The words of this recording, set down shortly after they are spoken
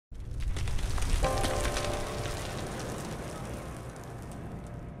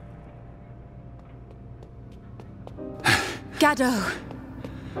Gaddo!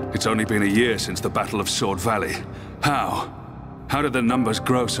 It's only been a year since the Battle of Sword Valley. How? How did the numbers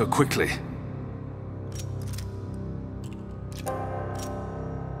grow so quickly?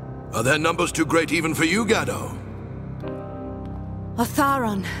 Are their numbers too great even for you, Gaddo?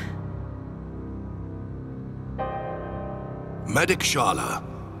 Otharon. Medic Shala,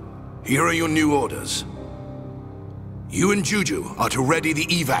 here are your new orders. You and Juju are to ready the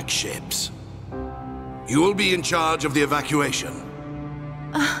evac ships. You will be in charge of the evacuation.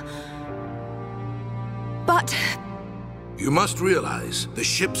 But... You must realize the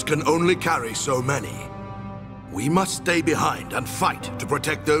ships can only carry so many. We must stay behind and fight to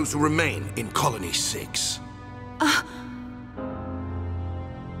protect those who remain in Colony 6.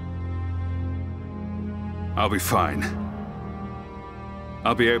 I'll be fine.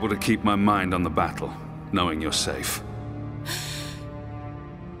 I'll be able to keep my mind on the battle, knowing you're safe.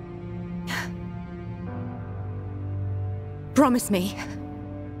 Promise me.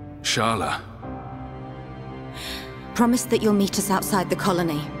 Shala. Promise that you'll meet us outside the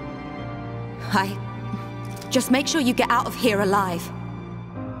colony. Just make sure you get out of here alive.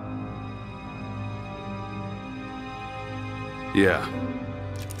 Yeah.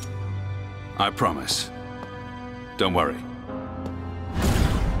 I promise. Don't worry.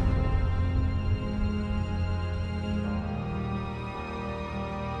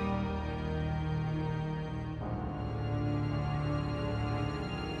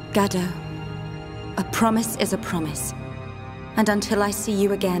 Gaddo, a promise is a promise. And until I see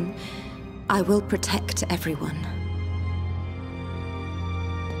you again, I will protect everyone.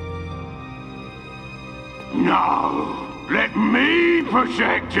 No, let me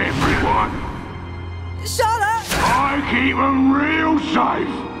protect everyone. Shala! I keep them real safe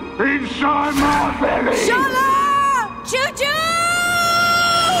inside my belly. Shala! Juju!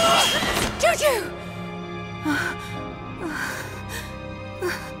 Juju!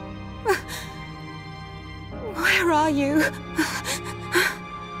 Where are you?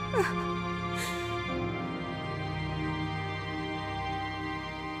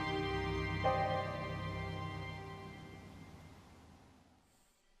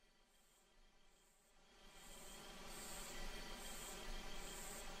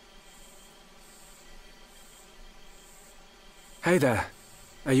 Hey there.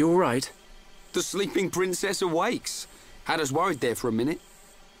 Are you all right? The sleeping princess awakes. Had us worried there for a minute.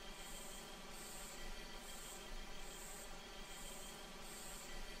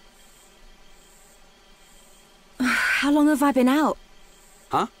 How long have I been out?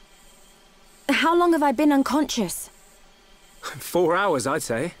 Huh? How long have I been unconscious? 4 hours, I'd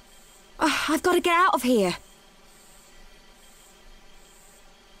say. I've got to get out of here.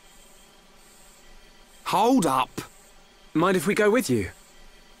 Hold up. Mind if we go with you?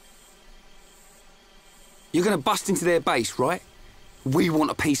 You're gonna bust into their base, right? We want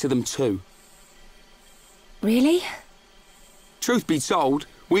a piece of them too. Really? Truth be told,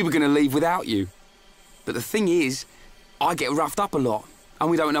 we were gonna leave without you. But the thing is, I get roughed up a lot,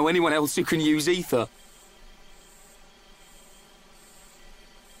 and we don't know anyone else who can use ether.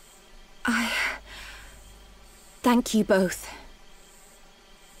 Thank you both.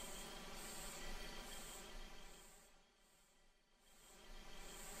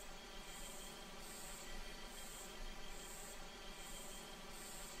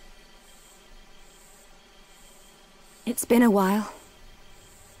 It's been a while.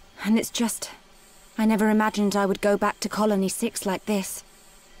 And it's just... I never imagined I would go back to Colony 6 like this.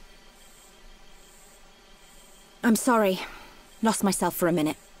 I'm sorry. Lost myself for a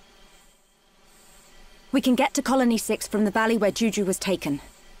minute. We can get to Colony 6 from the valley where Juju was taken.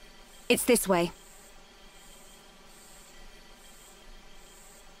 It's this way.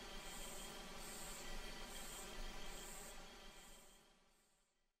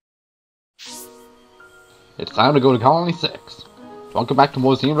 It's time to go to Colony 6. Welcome back to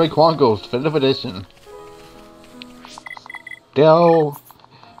more Xenoblade Chronicles, Definitive Edition. Still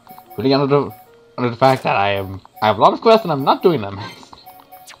really under the fact that I have a lot of quests and I'm not doing them.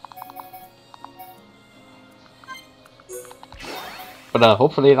 But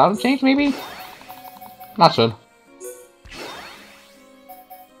hopefully that'll change, maybe? Not sure.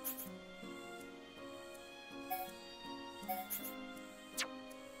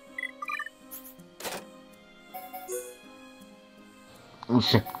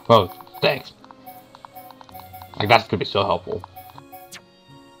 Oh, thanks. Like, that could be so helpful.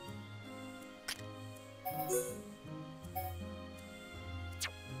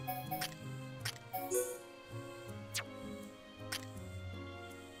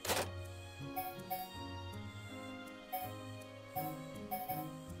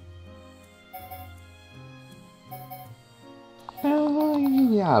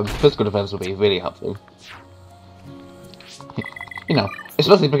 yeah, physical defense would be really helpful. You know,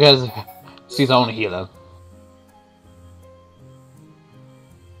 especially because she's our own healer.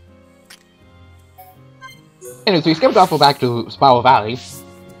 Anyway, so we skipped off back to Spiral Valley.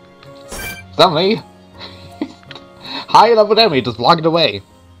 Suddenly, high level enemy just blocked it away.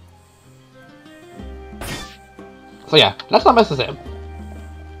 So yeah, let's not mess with him.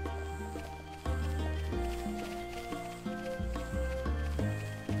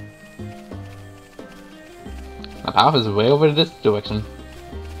 The path is way over this direction.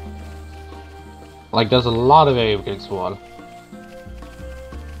 Like, there's a lot of area we can explore.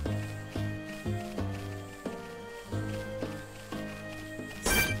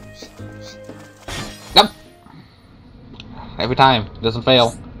 Yep! Every time, it doesn't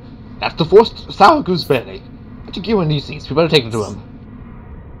fail. That's the first sour gooseberry. What you doing these seeds? We better take them to him.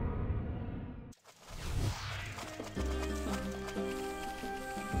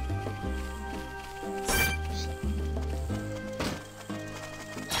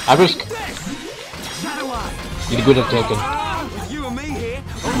 I risk. You're good at taking. With you and me here,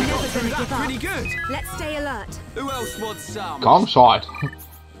 we're never gonna give up. Pretty good. Let's stay alert. Who else wants some? Calm shot.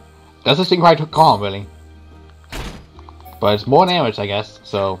 Does this thing quite calm, really? But it's more damage, I guess,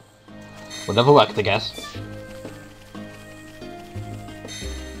 so whatever works, I guess.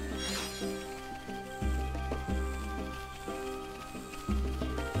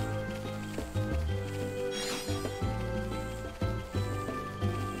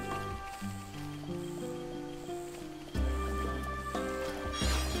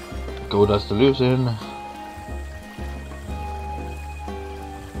 Gold dust illusion.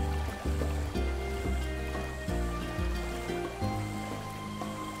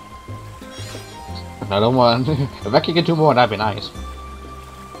 Another one. If I can get 2 more, that'd be nice.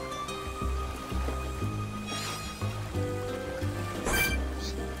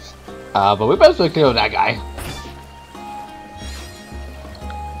 But we better kill that guy.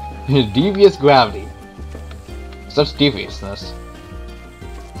 Devious gravity. Such deviousness.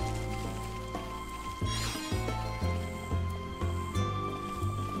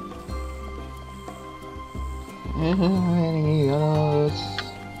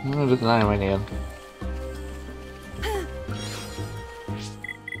 There's an item right here.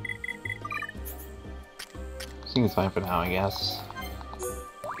 Seems fine for now, I guess.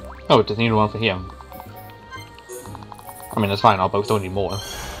 Oh, it doesn't need one for him. I mean, that's fine, I'll both don't need more.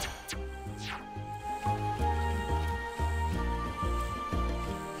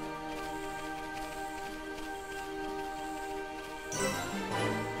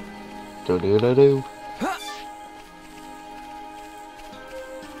 Do-do-do-do.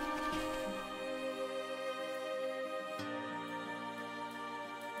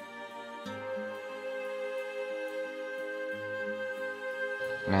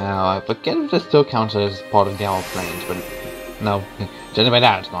 Now, I forget if this still counts as part of the Owl Plains, but no, judging by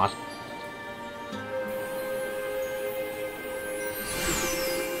that, it's not.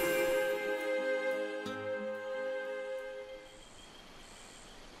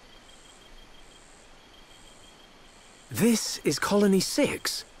 This is Colony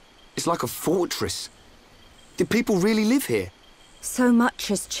 6. It's like a fortress. Did people really live here? So much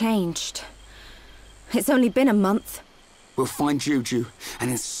has changed. It's only been a month. We'll find Juju and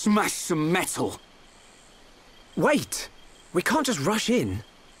then smash some metal. Wait! We can't just rush in.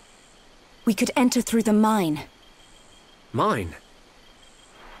 We could enter through the mine. Mine?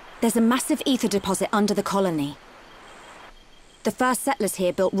 There's a massive ether deposit under the colony. The first settlers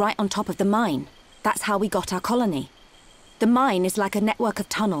here built right on top of the mine. That's how we got our colony. The mine is like a network of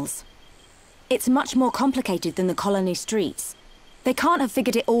tunnels. It's much more complicated than the colony streets. They can't have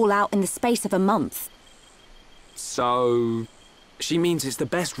figured it all out in the space of a month. So... She means it's the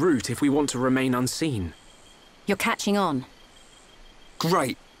best route if we want to remain unseen. You're catching on.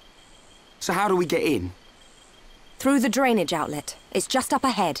 Great. So how do we get in? Through the drainage outlet. It's just up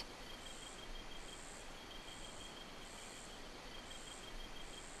ahead.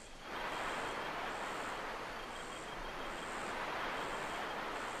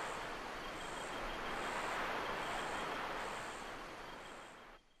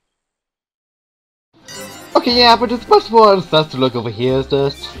 Okay, yeah, but it's much more stuff to look over here, is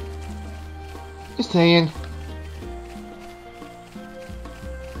just saying.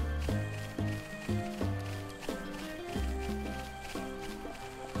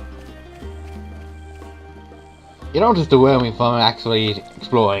 You don't just deter me from actually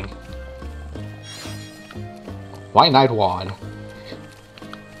exploring. Why Night Ward?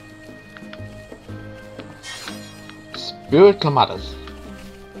 Spirit Clematis.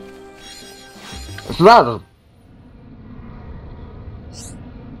 It's rather.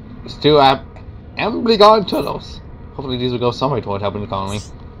 two Embligard tunnels. Hopefully these will go somewhere toward helping the colony.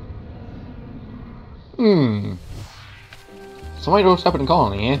 Somebody wrote helping the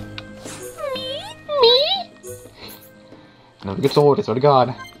colony, eh? Me? Never get sword, I swear to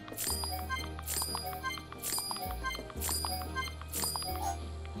God.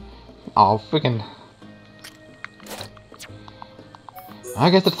 Oh, freaking. I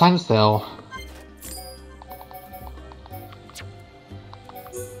guess it's time to sell.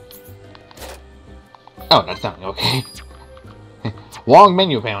 Oh, that's not okay. Wrong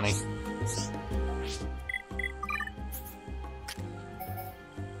menu, apparently.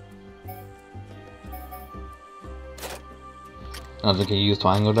 I don't think you use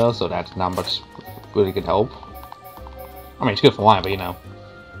triangle though, so that's not much really good help. I mean, it's good for one, but you know.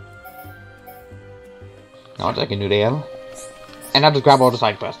 Not I can do that. And I'll just grab all the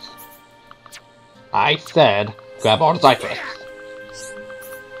side quests. I said, grab all the side quests.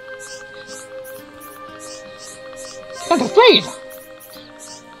 That's great!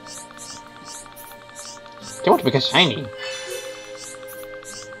 They want to make it shiny.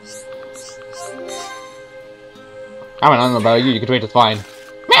 I mean, I don't know about you, you can trade just fine.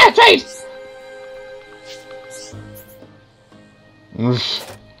 Man, trade!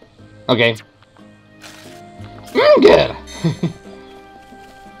 Okay. Good!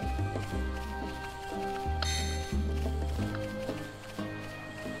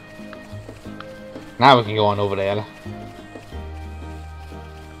 Now we can go on over there.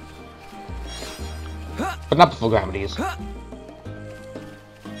 But not before gravities.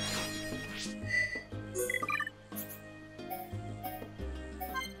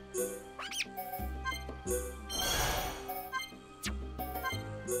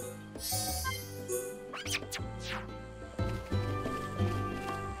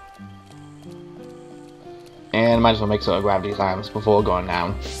 And might as well make sort of gravity times before going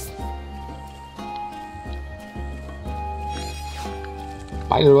down.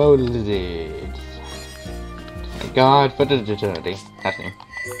 By the road lizards. Thank God for the eternity. That's new.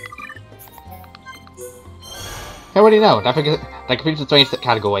 I already know. That completes the strange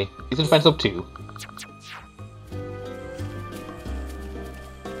category. He's in defense up 2.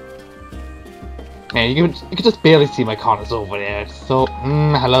 Man, you can just barely see my corners over there. So,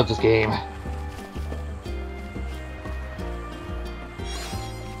 I love this game.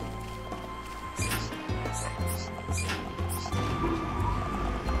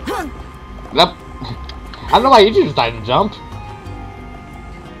 Nope. I don't know why you just decided to jump.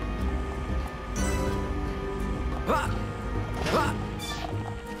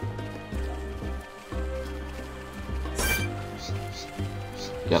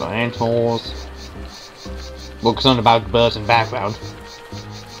 Yellow handfuls. We're concerned about the birds in the background.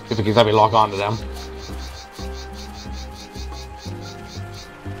 If we can let me lock onto them.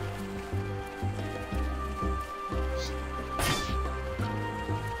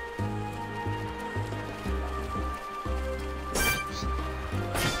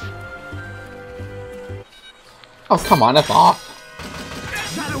 Oh, come on, F off.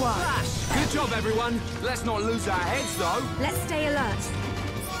 Good job, everyone. Let's not lose our heads, though. Let's stay alert.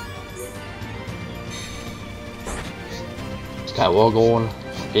 Just got a wall going.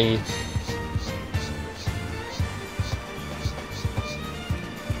 Okay.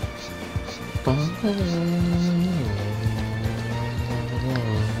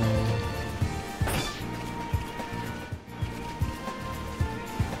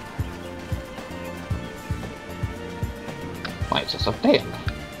 Why, it's just up there.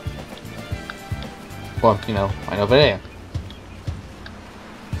 Well, you know, right over there.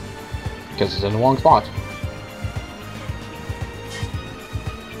 Because it's in the wrong spot.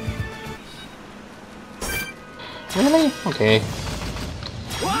 Really? Okay.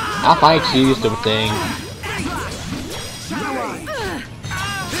 I'll fight you, you stupid thing.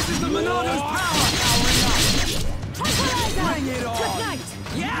 This is the Monado's power powering up. Bring it on. Good night.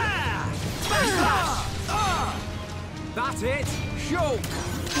 Yeah! That's it. Shoot.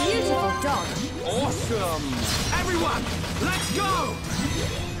 Beautiful dodge. Awesome. Everyone, let's go.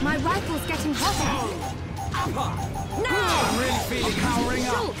 My rifle's getting hotter. No! I'm really feeling powering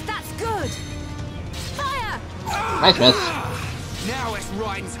up. Shoot, that's good. Fire! Nice miss. Now it's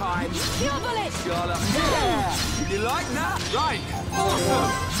right time. Your bullet. Charlotte. Yeah. You like that? Right.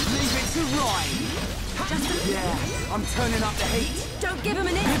 Awesome. Leave it to Ryan. Yeah. I'm turning up the heat. Don't give him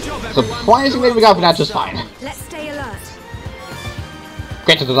an Good inch. job, everyone. Surprisingly, we got that just fine. Let's stay alert.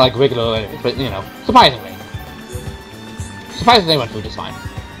 Granted, they're like regular enemies, but you know, surprisingly. Surprisingly, they went through just fine.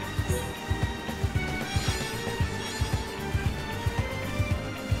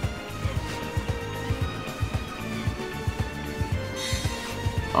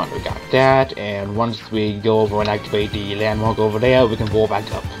 we got that, and once we go over and activate the landmark over there, we can walk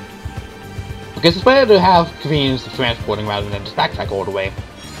back up. Because it's better to have convenience of transporting rather than just backtrack all the way.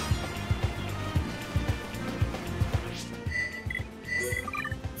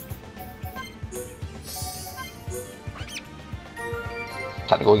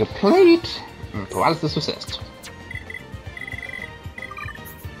 Time to go get a plate and paralysis assist.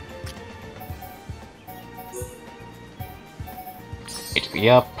 HP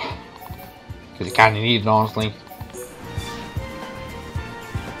up, because you kinda need it, honestly.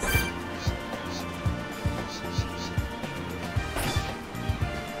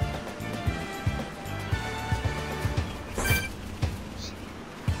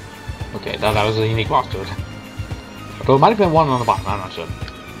 Okay, that was a unique boss to it. Although it might have been one on the bottom, I'm not sure.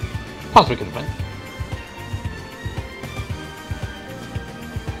 Possibly could have been.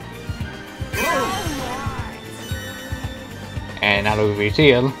 And now that we've reached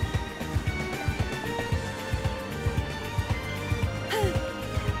here.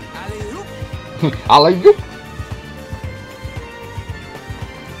 Alley-oop!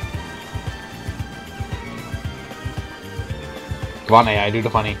 Come on, AI, do the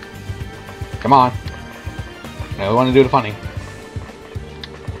funny. Come on. No, we want to do the funny.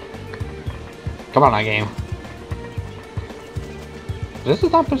 Come on, that game. This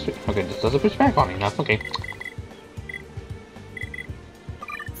is not push. Okay, this doesn't push back on me. That's okay.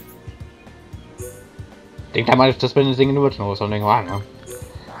 Think I might have just been using an original or something. Well, I don't know.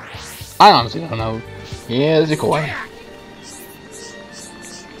 I honestly don't know. Here's your coin.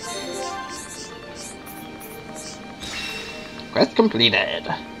 Quest completed.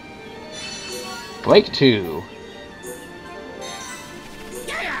 Break 2.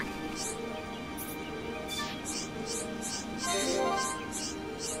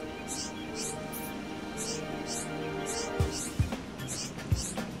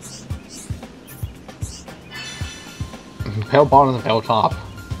 Pale bottom and pale top.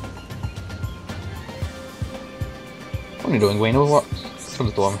 What are you doing, Wayne? What? From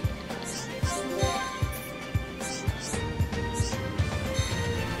the storm.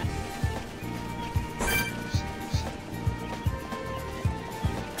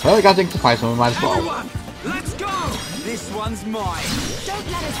 Well, we got things to fight, so we might as well. Everyone, let's go! This one's mine.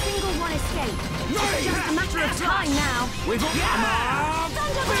 Don't let a single one escape. It's just a matter of time now. We've got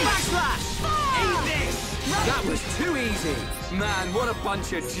backslash! Eat this! That was too easy. Man, what a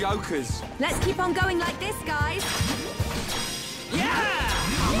bunch of jokers. Let's keep on going like this, guys. Yeah!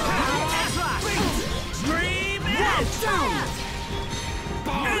 Backslash! Stream edge!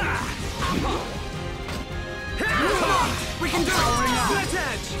 We can do it! Split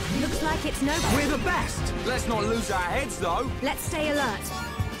edge! Looks like it's no good. We're the best! Let's not lose our heads, though. Let's stay alert.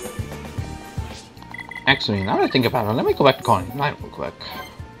 Actually, now that I think about it, let me go back to Connie real quick.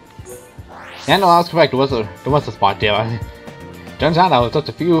 Yeah, no, I was correct. There was a spot there. Turns out I was just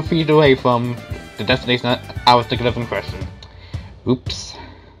a few feet away from the destination I was thinking of in question. Oops.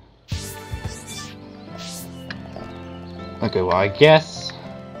 Okay, well, I guess...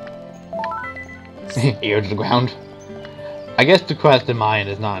 ear to the ground. I guess the quest in mind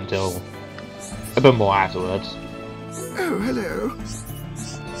is not until a bit more afterwards. Oh, hello.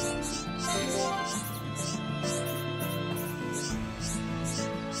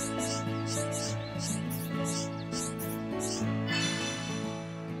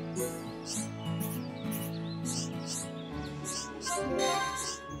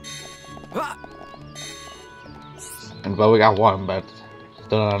 And well, we got one, but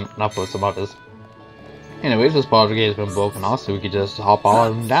still not enough for some others. Anyways, this part of the game has been broken off, so we could just hop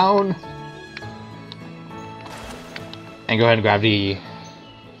on down and go ahead and grab the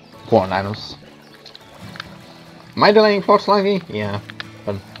important items. Am I delaying plot slightly? Yeah,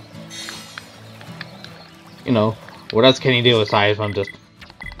 but you know, what else can you do aside from just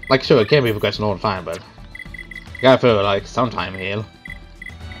like, sure, it can't be progressing all the time, but you gotta feel like some time here.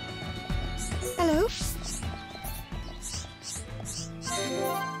 Hello?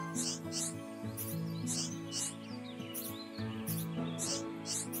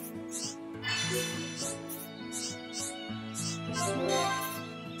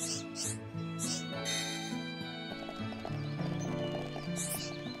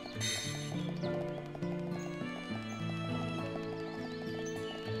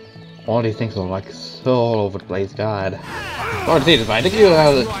 All these things are like so all over the place, God. Or to say this right, I think you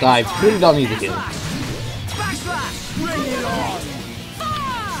dive pretty darn easy kill.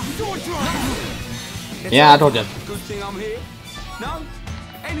 Yeah, I told you. Good thing I'm here. No?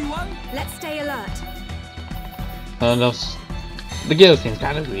 Anyone? Let's stay alert. The guild seems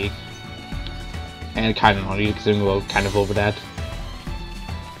kind of weak. And kind of not weak, considering we're kind of over that.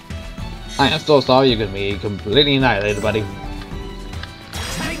 I am so sorry you're gonna be completely annihilated, buddy.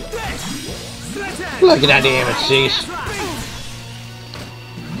 Look at that damage, sheesh.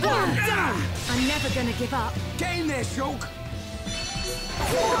 I'm never gonna give up. Get in there, Shulk.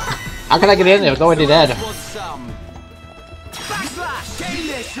 How can I get in there? It's already dead. Backslash! Get in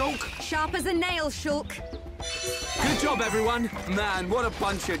there, Shulk. Sharp as a nail, Shulk. Good job, everyone. Man, what a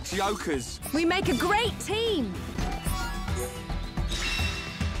bunch of jokers. We make a great team.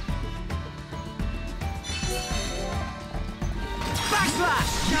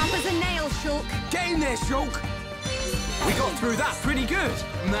 Backslash! Sharp as a nail, Shulk. Get in there, Shulk. We got through that pretty good.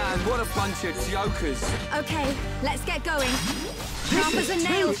 Man, what a bunch of jokers. Okay, let's get going. Sharp as a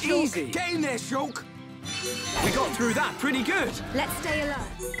nail, Too Shulk. easy. Get in there, Shulk. We got through that pretty good. Let's stay alert.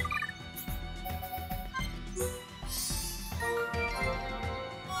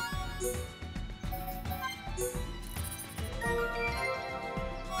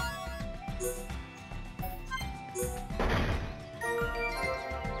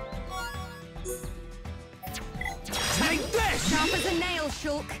 Take this! Sharp as a nail,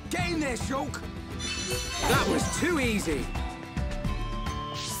 Shulk. Get in there, Shulk. That was too easy.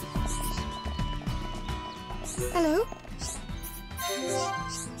 Hello?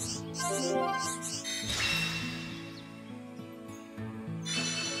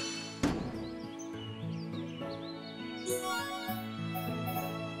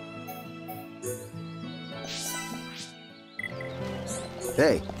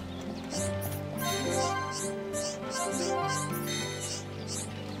 Hey.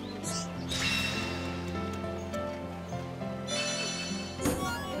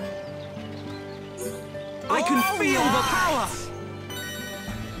 I can feel the power.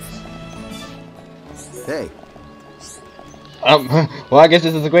 Hey. Well, I guess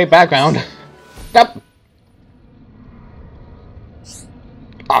this is a great background. Yep.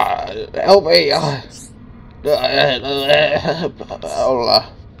 Help me.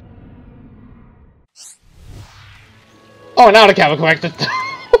 Oh, now the camera corrected.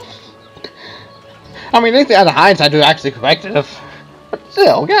 I mean, at least they had the hindsight to actually correct it. But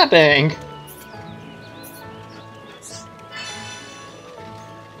still, god dang.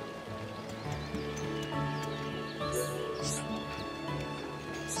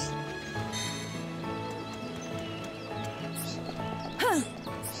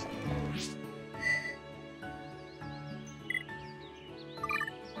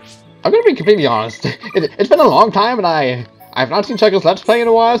 I'm gonna be completely honest. It's been a long time, and I've not seen Chuckles Let's Play in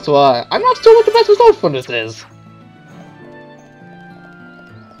a while, so I'm not sure what the best result for this is.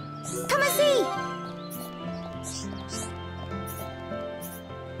 Come and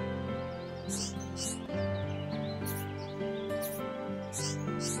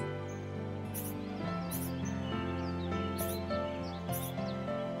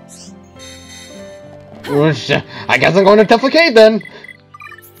see! I guess I'm going to defecate then.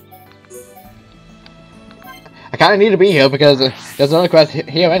 I kind of need to be here because there's another quest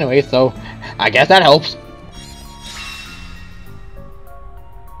here anyway, so I guess that helps.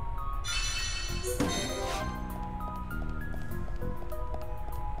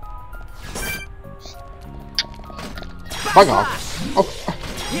 Fuck off. Oh.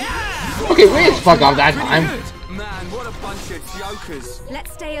 Okay, where's fuck off that time? Man, what a bunch of jokers.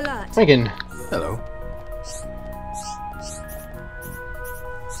 Let's stay alert. Friggin'. Hello.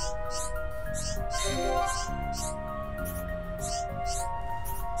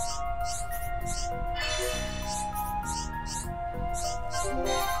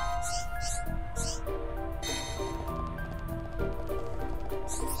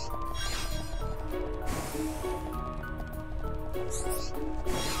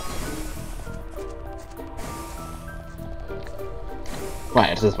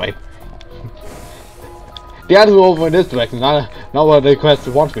 Right, it's this way. The others are over in this direction, not where the quest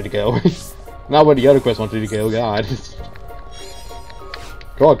wants me to go. Not where the other quest wants me to go, god.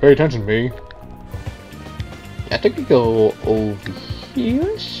 God, pay attention to me. Yeah, I think we go over here.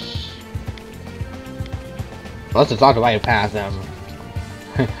 Unless it's not the right path,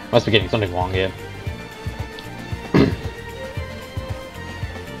 must be getting something wrong here.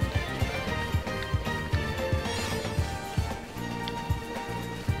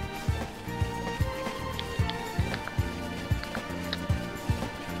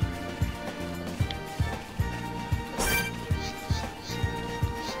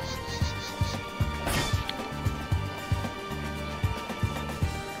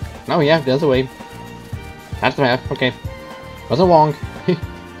 Oh yeah, there's a way. That's the map, okay. Wasn't wrong.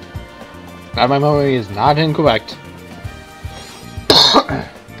 Glad my memory is not incorrect.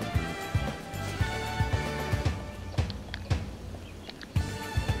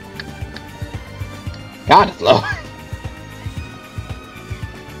 God, it's low.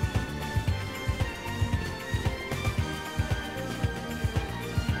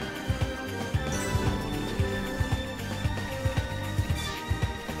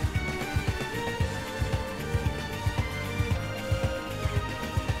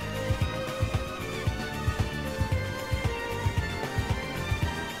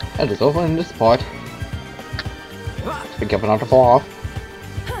 That is over in this part. Be careful not to fall off.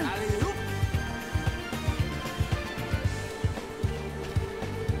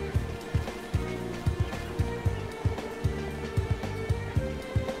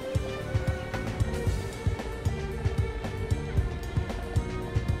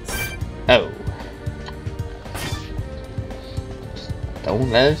 Oh.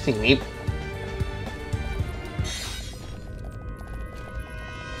 Don't let it see me.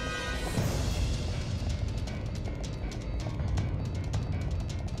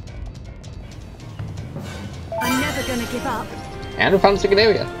 I'm never gonna give up. And we found a second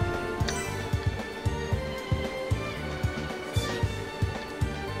area.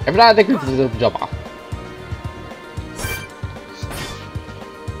 Every time I think we can do the job off.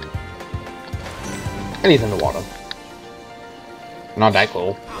 And he's in the water. Not that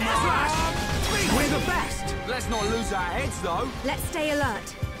cool. We're the best! Let's not lose our heads, though. Let's stay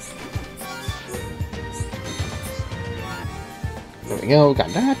alert. There we go, got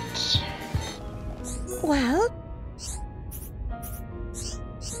that. Well?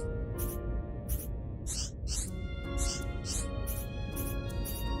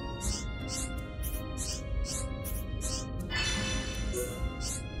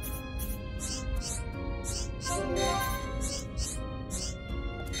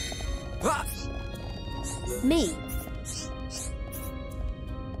 Me.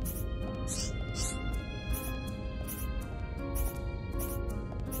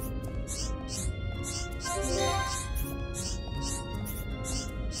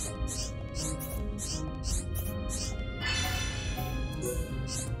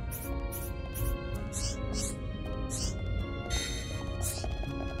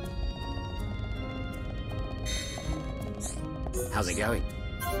 How's it going?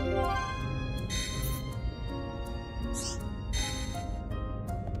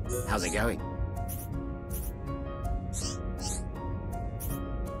 How's it going?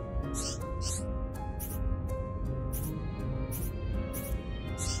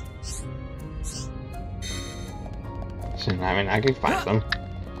 I mean, I can find them.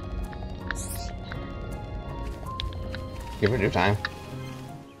 Give it your time.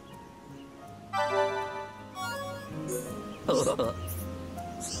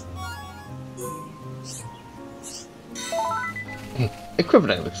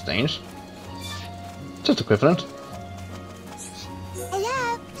 Equivalent exchange. Just equivalent.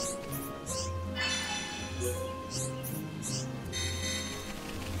 Hello.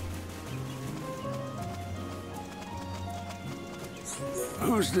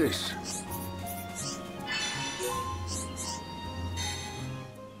 Who's this?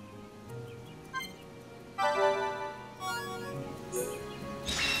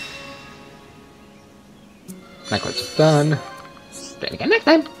 That quest's done. Do it again next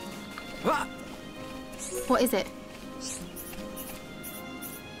time. What is it?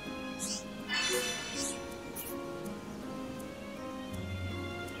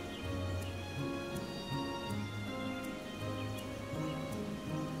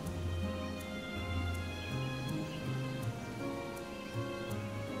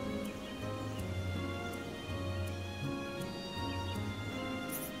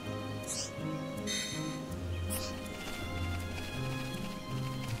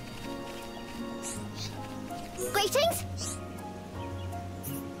 Greetings?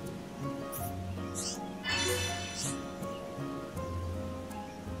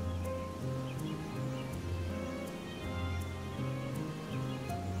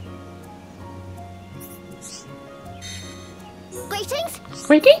 Greetings?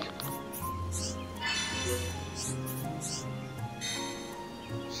 Greeting?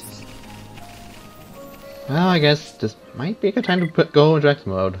 Well, I guess this might be a good time to go into X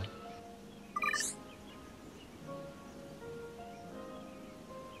mode.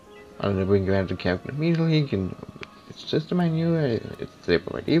 I'm gonna bring you out to cabin immediately. You can, it's just a menu, it's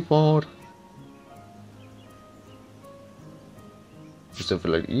disabled by default. Just for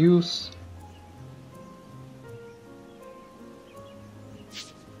like use.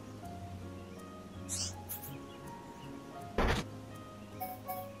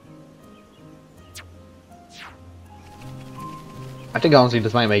 I think honestly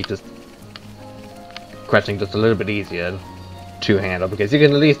this might make this questing just a little bit easier to handle, because you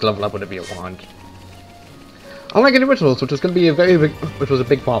can at least level up whatever you want. Unlike in the originals, which was going to be a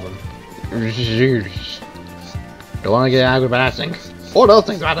big problem. Don't want to get aggroed by that thing. Or those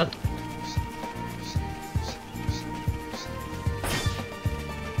things, rather.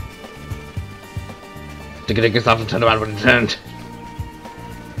 To get yourself to turn around when it turned.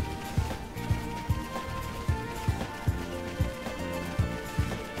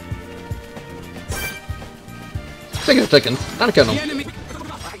 6 seconds. Not kill him.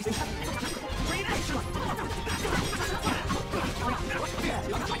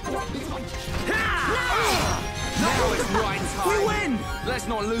 We win! Let's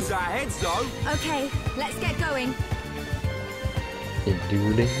not lose our heads, though. Okay, let's get going.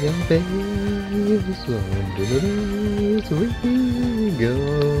 Into the face, we go.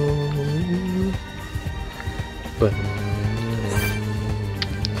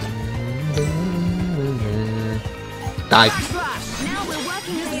 Die. Now we're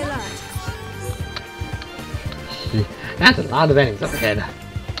working as the alert. That's a lot of enemies up ahead.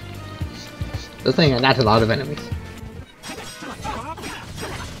 This thing, that's a lot of enemies.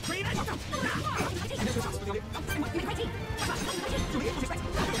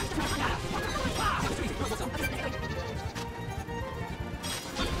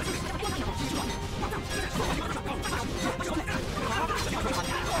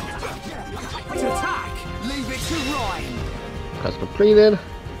 Quest completed.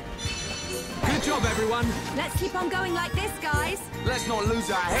 Good job, everyone. Let's keep on going like this, guys. Let's not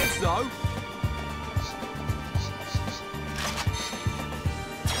lose our heads, though.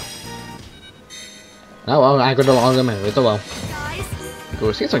 Oh well, I got along them anyways, oh well. Guys.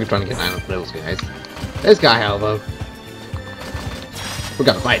 Cool, seems like I'm trying to get 9 of those guys. This guy, however, we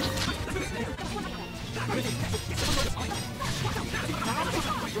gotta fight.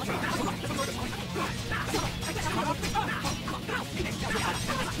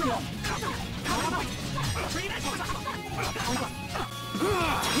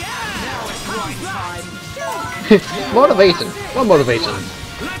 Motivation! What motivation?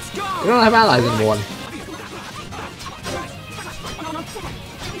 We don't have allies anymore.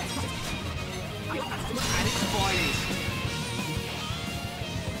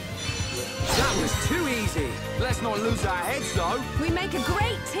 That was too easy. Let's not lose our heads, though. We make a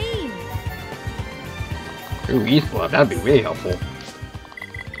great team. Ooh, useful. That'd be really helpful.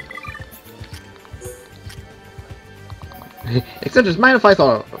 Except it's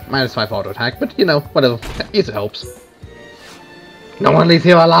 -5 auto attack, but you know, whatever. It helps. No one leaves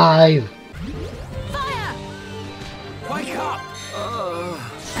here alive! Fire! Wake up!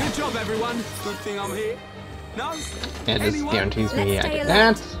 Good job, everyone. Good thing I'm here. No? And this Anyone? guarantees me Let's I stay get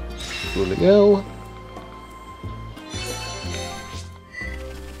alert. that. Here we go.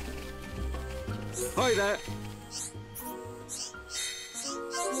 Hi there.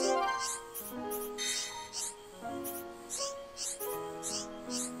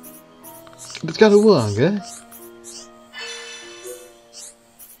 It's gotta work, eh?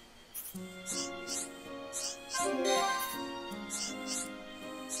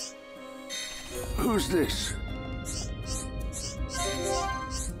 Who's this?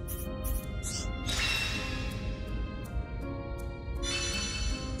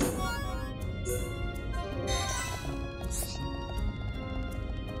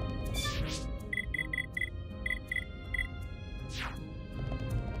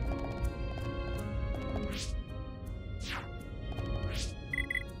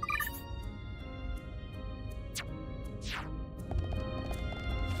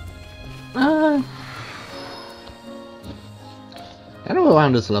 I don't know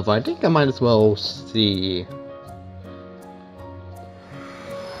around this level. I think I might as well see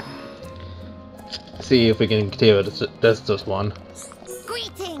if we can clear this one.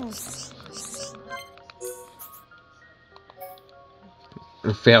 Greetings.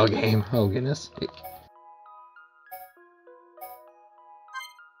 Fail game. Oh goodness.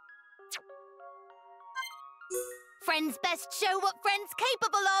 Friends best show what friends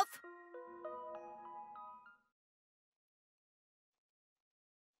capable of.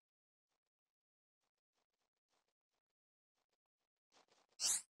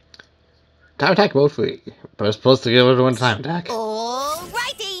 Time attack mode free. But we're supposed to give everyone time attack.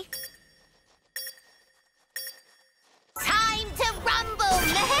 Alrighty. Time to rumble.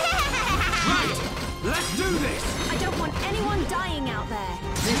 Right. Let's do this. I don't want anyone dying out there.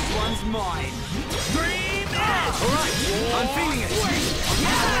 This one's mine. Dream Edge. All right. I'm feeling it.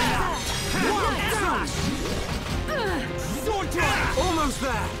 Sword drive. Almost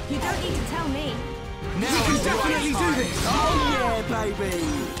there. You don't need to tell me. Now we can definitely do this. Oh yeah, baby.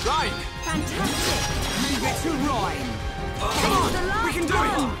 Right. Fantastic. Leave it to Ryan. This is the last We can do one.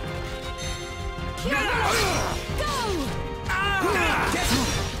 it.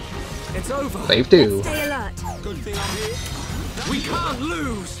 It's over. Save two. Stay alert. Good thing I'm here. We can't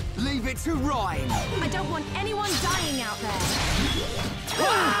lose. Leave it to Ryan. I don't want anyone dying out there.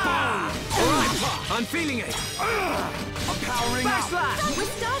 Alright, I'm feeling it. I'm powering up. Backslash. We're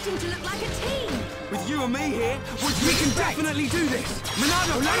starting to look like a team. With you and me here, We can definitely do this.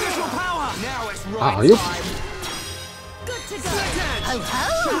 Monado, lend us your power. Now it's Ah, right yep. time. Good to go. Split edge. Ho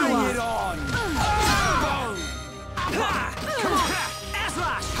ho! Bring it on. Come on. Air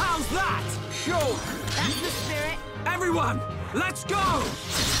slash. How's that? Sure. That's the spirit. Everyone, let's go.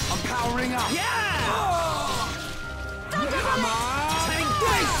 I'm powering up. Yeah. Come on. Take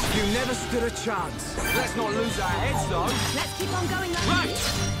this. You never stood a chance. Let's not lose our heads, though. Let's keep on going like Right.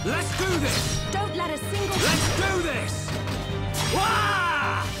 this. Let's do this. Don't let a single... Let's do this.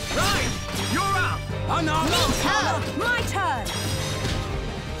 Wah! Right. You're up. Oh, no. My turn.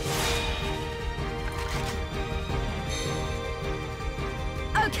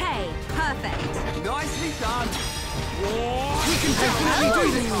 Okay, perfect. Nicely done. We can definitely do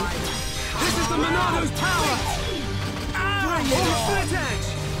this. This is the Monado's power. Bring it on. Split edge.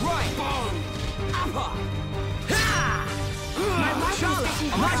 Right. Boom. Upper. Charlotte,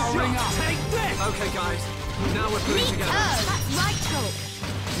 I'm powering up. take this. Okay, guys. Now we're putting together. That's right, Chalk.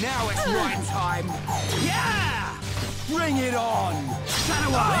 Now it's right time. Yeah. Bring it on.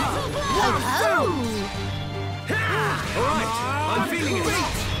 Shadow Eye. Ho All right. I'm feeling it.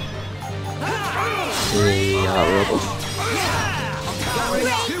 Powering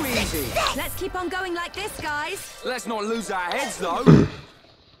up. Too easy. Let's keep on going like this, guys. Let's not lose our heads, though.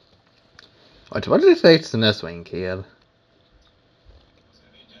 What did they say to this one, kid?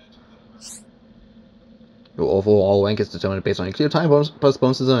 Your overall rank is determined based on a clear time plus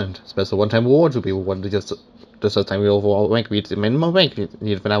bonuses earned. Special one-time awards will be awarded just the time your overall rank reaches the minimum rank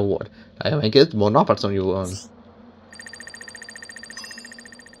needed for an award. The higher rank is, the more opportunity you earn.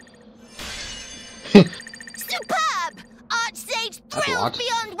 Superb! Archsage That's a thrilled lot.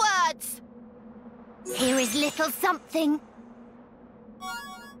 beyond words! Here is little something.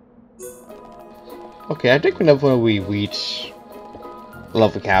 Okay, I think whenever we reach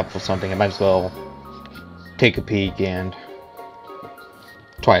level cap or something, I might as well take a peek and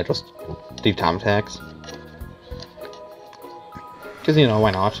try just leave time attacks. Because, you know,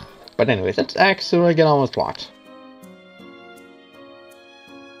 why not? But anyways, let's actually get on with plot.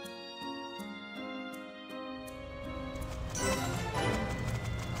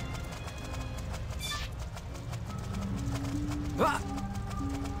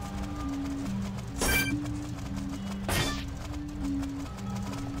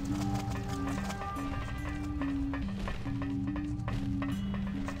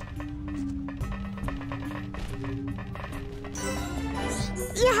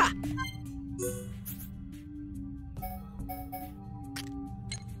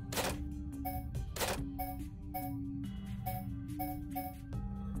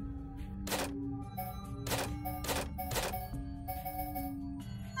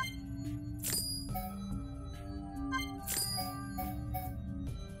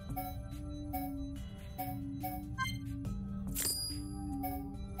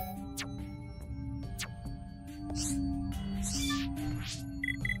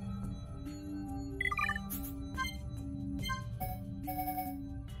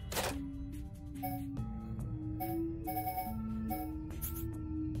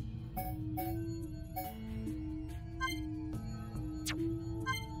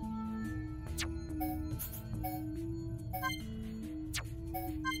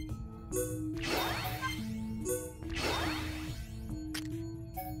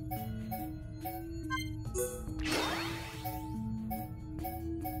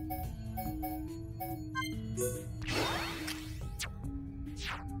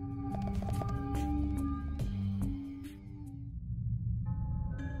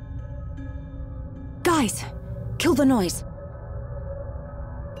 Guys, kill the noise.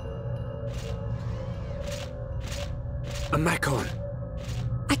 A Mechon.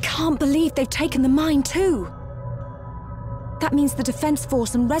 I can't believe they've taken the mine too. That means the defense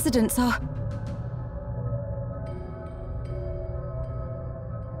force and residents are...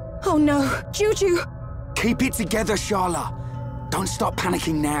 Oh no, Juju! Keep it together, Sharla. Don't start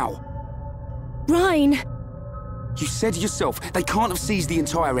panicking now. Rhine! You said yourself, they can't have seized the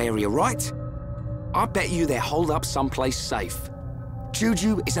entire area, right? I bet you they're holed up someplace safe.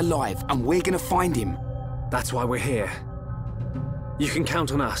 Juju is alive, and we're gonna find him. That's why we're here. You can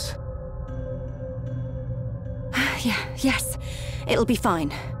count on us. Yes, it'll be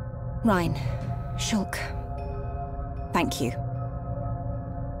fine. Rhine, Shulk, thank you.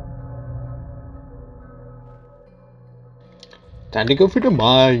 Time to go through the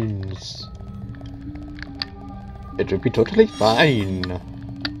mines. It will be totally fine.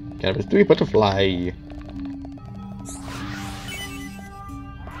 Chemistry butterfly.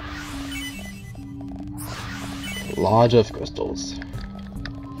 Large of crystals.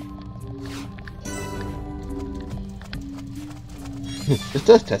 This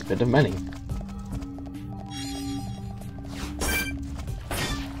does test bit of many.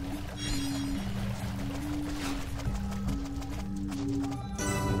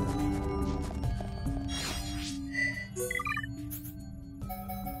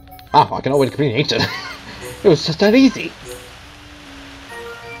 Ah, I can always clean it. It was just that easy.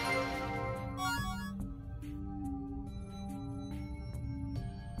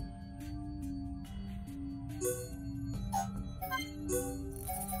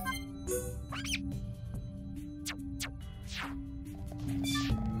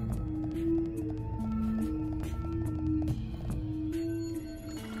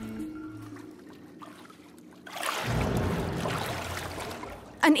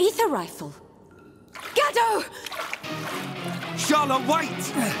 An ether rifle. Gado! Charlotte, wait!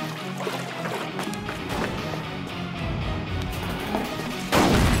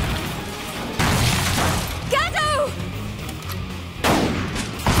 Gado!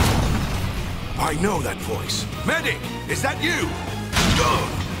 I know that voice. Medic, is that you?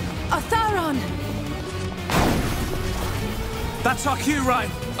 Otharon! That's our cue, right?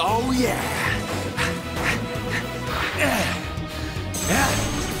 Oh, yeah.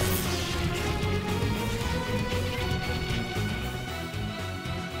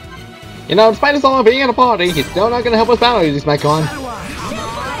 You know, despite us all being at a party, he's still not gonna help us battle this Mechon.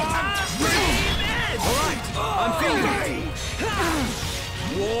 I'm feeling it.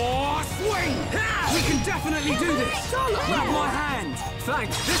 War swing. We can definitely do this. Grab my hand.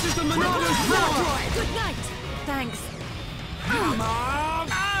 Thanks. This is the Monado's power. Good night. Thanks. Come on.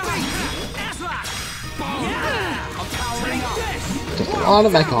 I'm powering up. Just a lot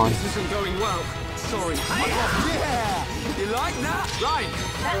of Mechon. This isn't going well. Sorry. Yeah. You like that? Right.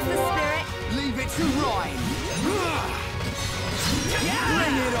 That's the spirit. Leave it to Ryan.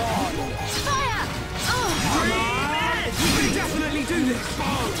 Bring it on. Fire! Come on. We can definitely do this.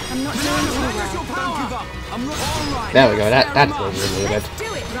 I'm not doing too Don't well. give up. I'm not all right. There we go, that's what we really good. Do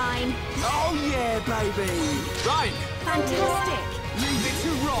it, Ryan. Oh yeah, baby. Ryan. Fantastic. Leave it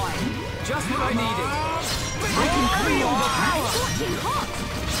to Ryan. Just what I needed. I can feel the power. Scorching hot.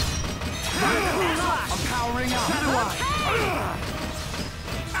 I'm powering up.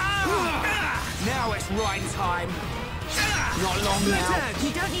 Now it's Ryan time. Not long now.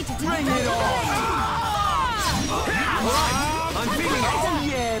 You don't need to Bring take it on. I'm feeling it. Oh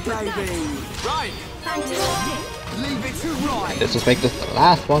yeah, baby. Ryan. Fantastic. Leave it to Ryan. Let's just make this the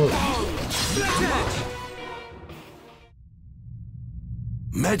last one left.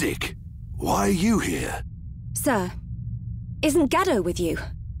 Medic, why are you here? Sir, isn't Gado with you?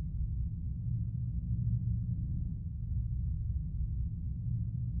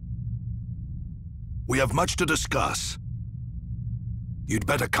 We have much to discuss. You'd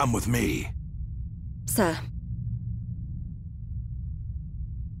better come with me. Sir.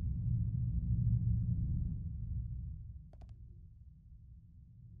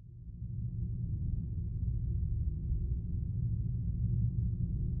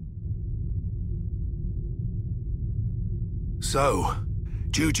 So,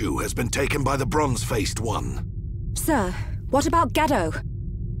 Juju has been taken by the Bronze-Faced One. Sir, what about Gado?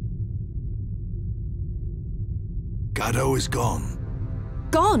 Gado is gone.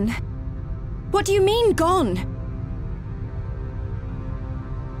 Gone? What do you mean, gone?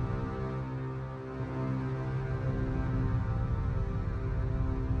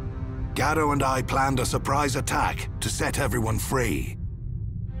 Gado and I planned a surprise attack to set everyone free.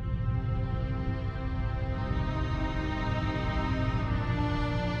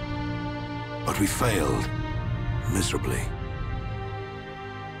 But we failed, miserably.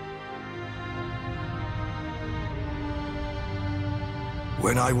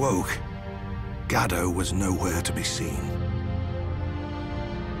 When I woke, Gado was nowhere to be seen.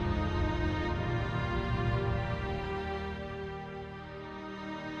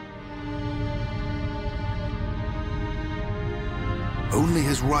 Only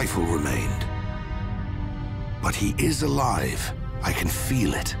his rifle remained. But he is alive. I can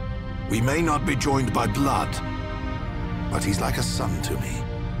feel it. We may not be joined by blood, but he's like a son to me.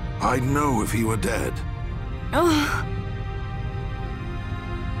 I'd know if he were dead. Oh,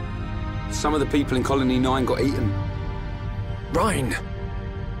 Some of the people in Colony 9 got eaten. Ryan!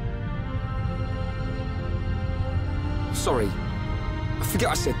 Sorry. I forget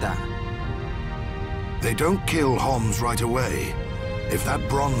I said that. They don't kill Homs right away. If that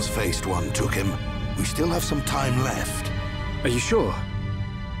bronze-faced one took him, we still have some time left. Are you sure?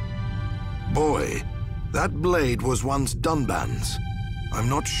 Boy, that blade was once Dunban's. I'm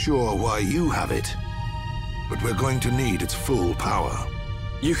not sure why you have it, but we're going to need its full power.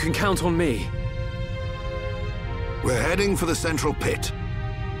 You can count on me. We're heading for the central pit.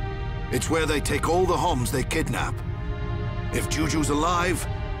 It's where they take all the Homs they kidnap. If Juju's alive,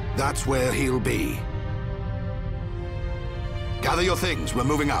 that's where he'll be. Gather your things, we're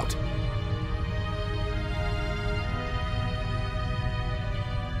moving out.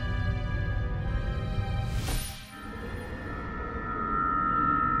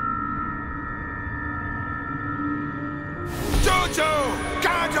 Juju!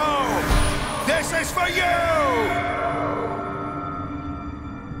 Gato! This is for you!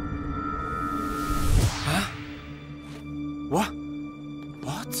 Huh? What?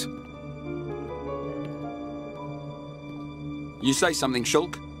 What? You say something,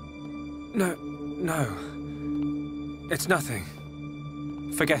 Shulk? No. It's nothing.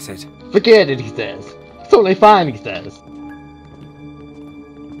 Forget it. Forget it, he says. It's totally fine, he says.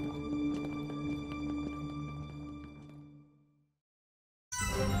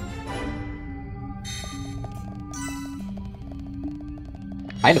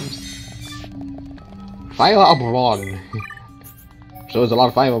 Items. Fire of Wand. So there's a lot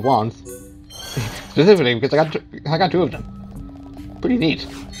of fire of wands. Specifically because I got 2 of them. Pretty neat.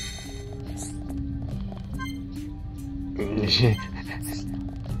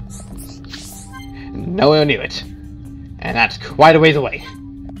 Nowhere near it. And that's quite a ways away.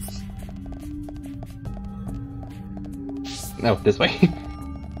 No, this way.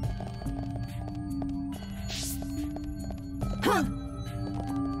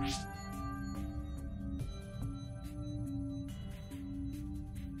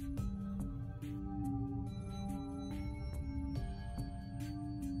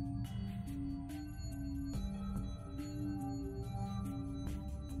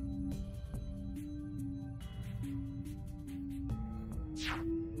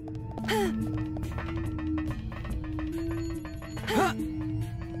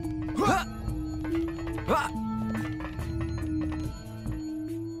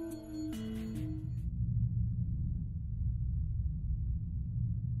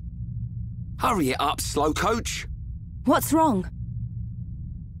 Hurry it up, slow coach. What's wrong?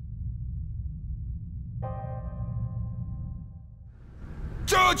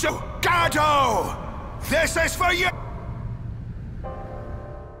 Juju! Gato! This is for you!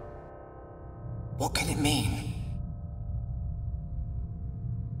 What can it mean?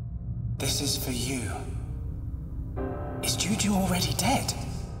 This is for you. Is Juju already dead?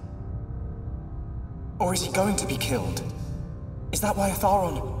 Or is he going to be killed? Is that why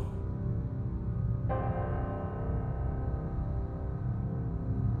Atharon...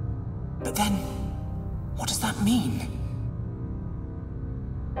 But then, what does that mean?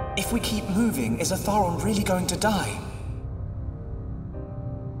 If we keep moving, is Atharon really going to die?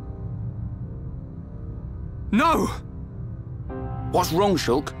 No! What's wrong,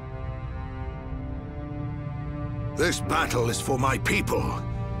 Shulk? This battle is for my people.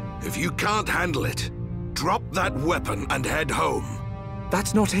 If you can't handle it, drop that weapon and head home.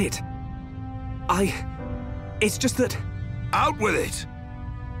 That's not it. It's just that... Out with it!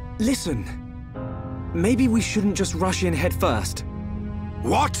 Listen. Maybe we shouldn't just rush in head first.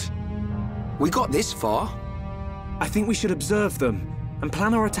 What? We got this far. I think we should observe them and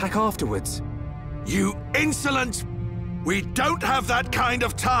plan our attack afterwards. You insolent... We don't have that kind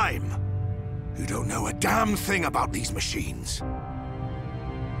of time! You don't know a damn thing about these machines.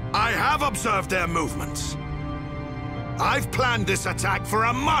 I have observed their movements. I've planned this attack for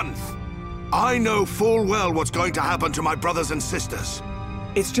a month! I know full well what's going to happen to my brothers and sisters.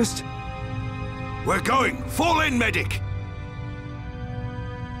 It's just... We're going! Fall in, medic!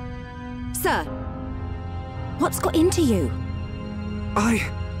 Sir, what's got into you?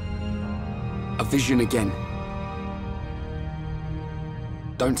 A vision again.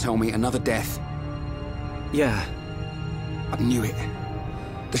 Don't tell me another death. Yeah. I knew it.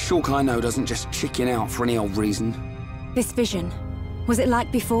 The Shulk I know doesn't just chicken out for any old reason. This vision, was it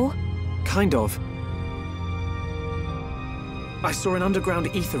like before? Kind of. I saw an underground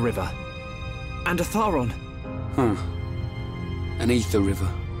ether river. And Atharon. Huh. An ether river.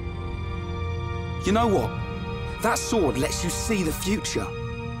 You know what? That sword lets you see the future.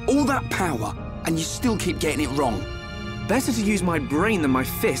 All that power, and you still keep getting it wrong. Better to use my brain than my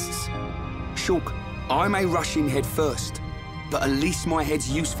fists. Shulk, I may rush in head first, but at least my head's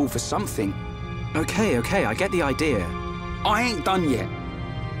useful for something. Okay, I get the idea. I ain't done yet.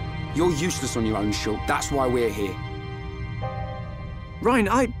 You're useless on your own, Shulk. That's why we're here.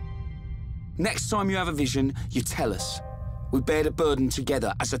 Ryan, Next time you have a vision, you tell us. We bear the burden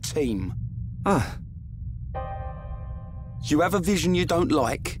together as a team. You have a vision you don't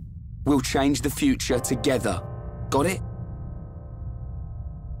like, we'll change the future together. Got it?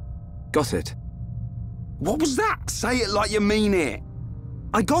 Got it. What was that? Say it like you mean it.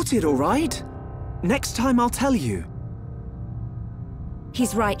 I got it, all right? Next time I'll tell you.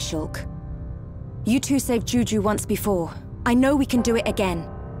 He's right, Shulk. You two saved Juju once before. I know we can do it again.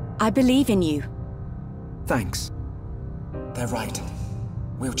 I believe in you. Thanks. They're right.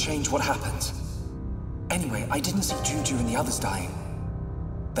 We'll change what happens. Anyway, I didn't see Juju and the others dying.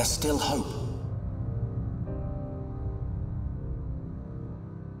 There's still hope.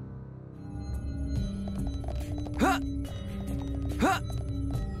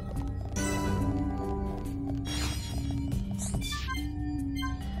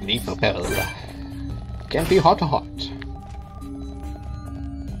 Leaf propel. Can't be hot.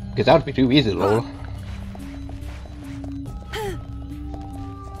 Because that would be too easy, lol.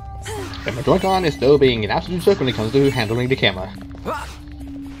 And my Joy-Con is still being an absolute jerk when it comes to handling the camera.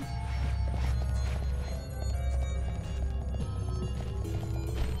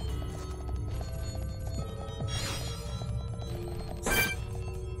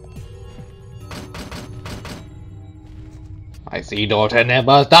 I see daughter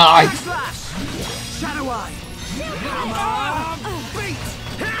never die! Shadow Eye! Beat!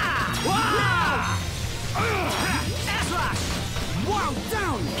 Wow,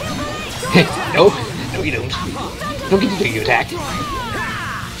 down! No, you don't. Don't get to do your attack.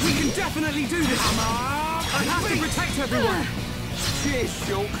 We can definitely do this! I have to protect everyone! Cheers,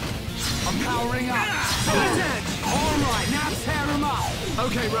 Shulk. I'm powering up. Alright, now tear him up!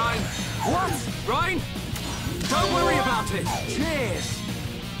 Okay, Ryan. What? Ryan? Don't worry about it! Cheers!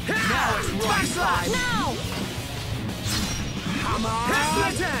 Now it's right side! Now! Hammer!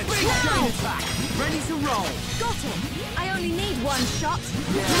 Big chain attack! Ready to roll! Got it! I only need one shot!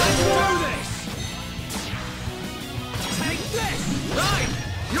 Let's do this! Take this! Right!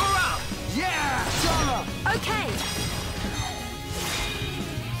 You're up! Yeah! Dollar! Okay!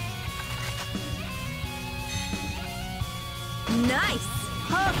 Nice!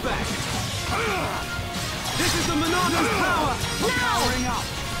 Perfect! This is the Monado's power! Powering up!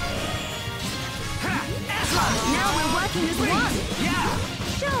 Now we're working as one! Yeah!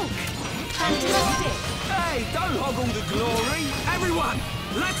 Shulk! Fantastic! Hey, don't hog all the glory! Everyone,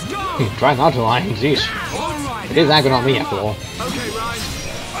 let's go! Try not to lie, jeez. Alright! It is anchored on me after all. Okay, Ryan.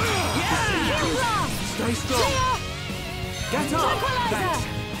 Yeah! Stay strong! Get up! Thanks!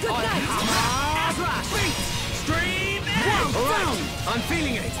 Good night! Beat! Stream! Alright, I'm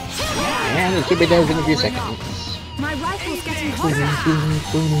feeling it! And it should be there within a few seconds. My rifle's getting hotter!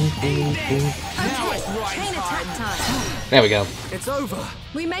 Okay, chain attack time! There we go. It's over!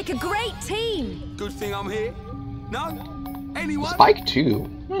 We make a great team! Good thing I'm here. No? Anyone? Spike 2.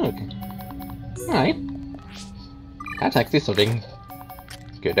 Okay. Alright. That's actually something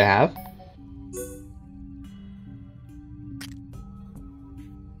good to have.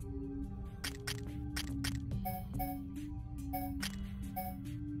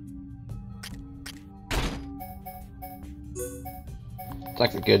 It's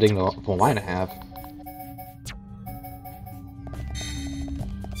like a good thing for mine to have.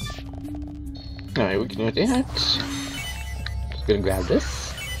 Alright, we can do that. Just gonna grab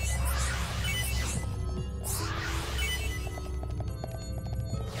this.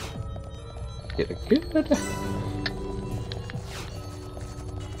 Get it good.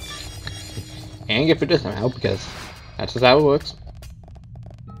 And get rid of this somehow, because that's just how it works.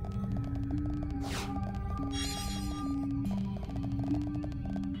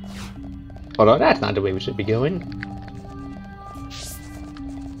 Although that's not the way we should be going.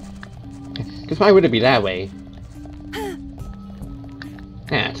 Because why would it be that way?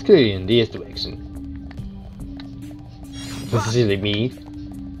 Ah, it's clearly in this direction. This is really me.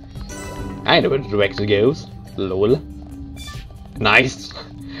 I know where the direction goes. Lol. Nice.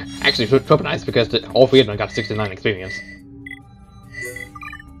 Actually, super nice because all three of them got 69 experience.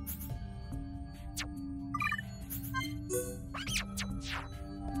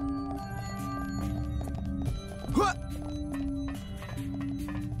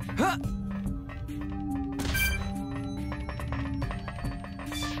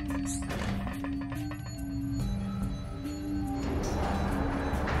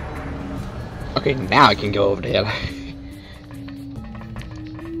 Okay, now I can go over there.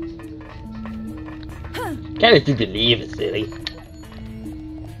 Can't if you believe it, silly.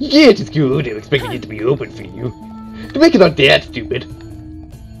 You can't just go there expecting it to be open for you. To make it not that stupid.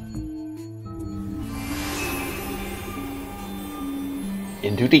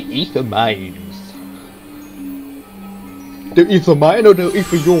 Into the ether mines. The ether mine or the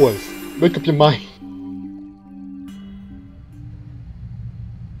ether yours? Make up your mind.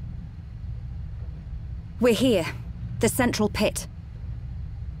 We're here. The central pit.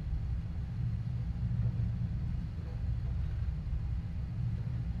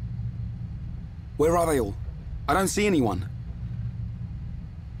 Where are they all? I don't see anyone.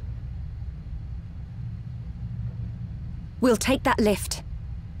 We'll take that lift.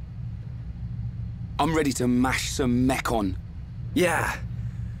 I'm ready to mash some mech on. Yeah.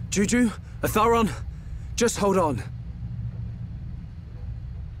 Juju, Atharon, just hold on.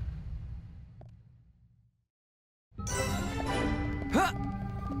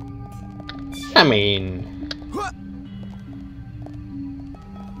 I mean...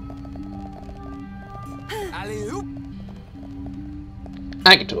 Alley-oop.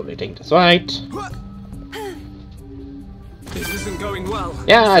 I can totally take this, right? This isn't going well.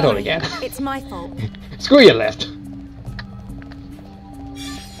 Yeah, I totally can. It's my fault. Screw your left.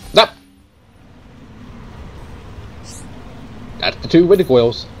 Nope. That's the 2 Riddick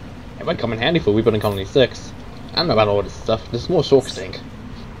wheels. It might come in handy for Rebuilding Colony 6. I don't know about all this stuff. This is more Sork stink.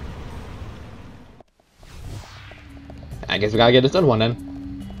 I guess we gotta get this done one then.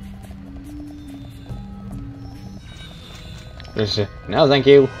 No, thank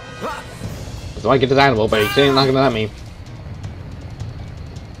you. So I get this animal, but he's not gonna let me.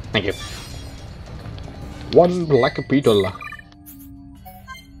 Thank you. 1 black beetle.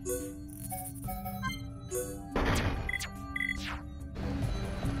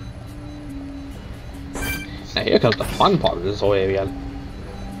 Now here comes the fun part of this whole area.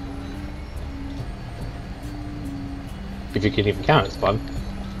 If you can even count as fun.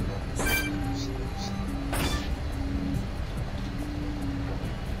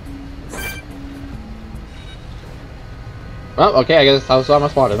 Well, okay, I guess I saw my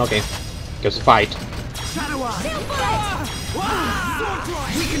spot then. Okay. Goes to fight.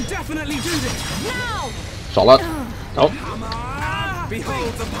 We can definitely do this. Now. Charlotte. Nope.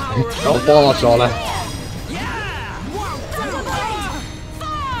 Behold the power of Don't fall off, Charlotte.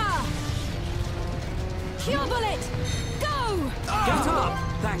 Cure bullet! Go! Get up!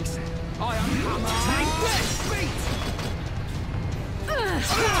 Thanks. I am hammer. Take this!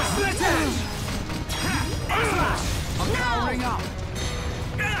 Split edge! I'm powering up.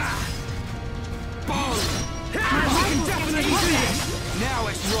 We can definitely do this. Now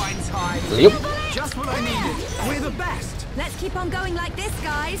it's Ryan's time. Yep. Just what I needed. We're the best. Let's keep on going like this,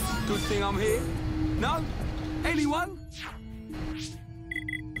 guys. Good thing I'm here. No? Anyone?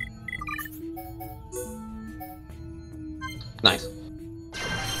 Nice.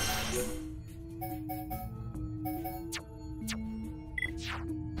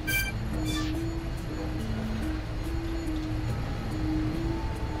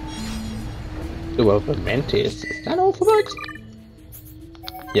 The world of Mantis. Is that all for bugs?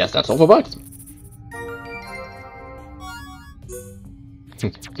 Yes, that's all for bugs.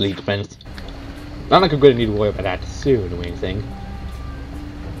 Lead defense. Not like I'm gonna need to worry about that soon or anything.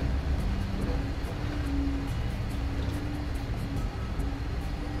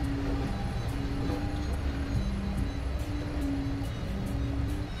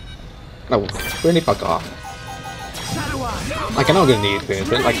 No, really fuck off. Like, I know I'm gonna need experience,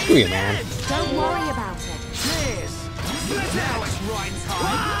 but like, screw you, man. Don't worry about it.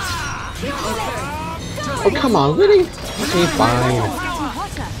 Oh, come on, really? Okay, fine.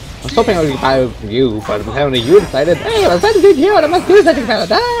 I was hoping I would buy it from you, but apparently you decided, hey, I decided to do here, and I must do something about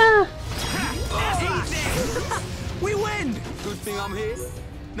it. Ah! We win! Good thing I'm here.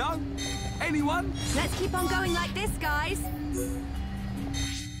 No? Anyone? Let's keep on going like this, guys.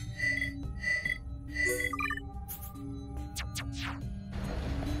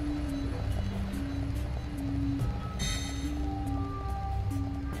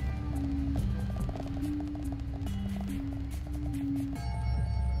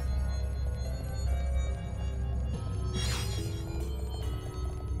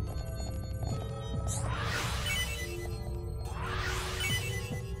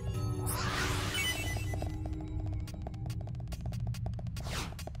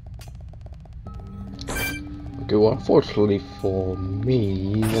 Well, unfortunately for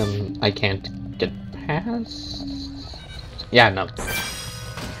me, I can't get past. Yeah, no.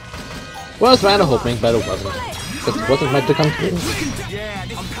 Well, I was rather hoping, but it wasn't. Because it wasn't meant to come through. Yeah,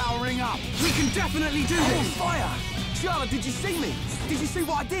 I'm powering up. We can definitely do this. Fire! Charlotte, did you see me? Did you see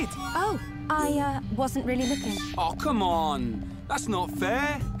what I did? Oh, I wasn't really looking. Oh, come on. That's not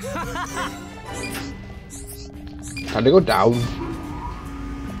fair. Time to go down.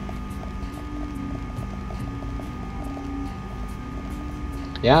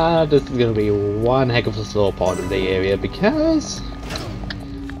 Yeah, this is gonna be one heck of a slow part of the area because,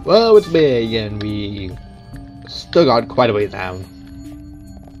 well, it's big and we still got quite a way down.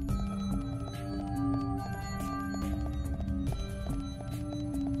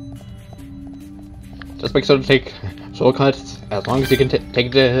 Just make sure to take shortcuts as long as you can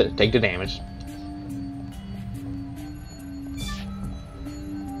take the damage.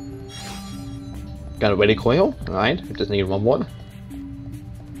 Got a ready coil, alright, just need one more.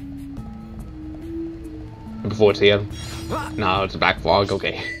 Before it's here. No, it's a black fog,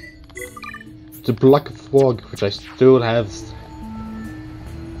 okay. It's a black fog, which I still have.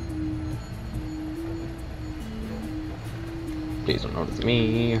 Please don't notice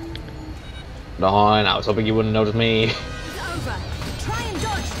me. No, I was hoping you wouldn't notice me. It's over. Try and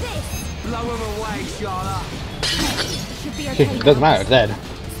dodge this. Blow him away, Charlotte. Should be okay. It doesn't matter, it's dead.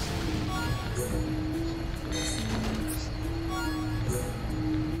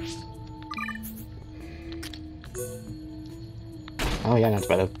 Oh yeah, that's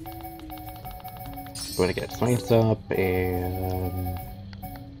better. Going to get strength up and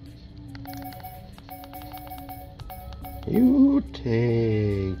you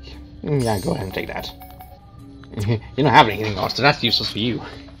take. Yeah, go ahead and take that. You don't have anything else, so that's useless for you.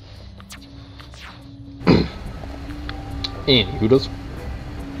 And who does?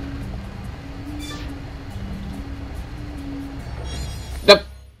 Yep.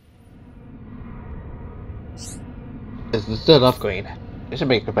 This is still upgrade. This should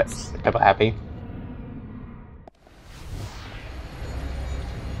make people happy.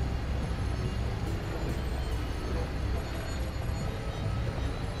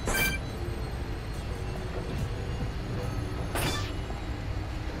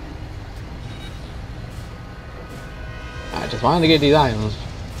 I just wanted to get these items,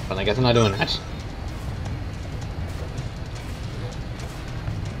 but I guess I'm not doing that.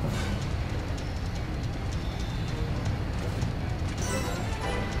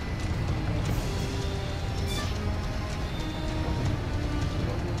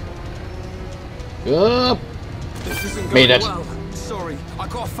 Up. This isn't Made going it. well. Sorry, I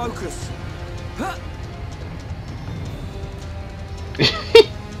gotta focus. Huh.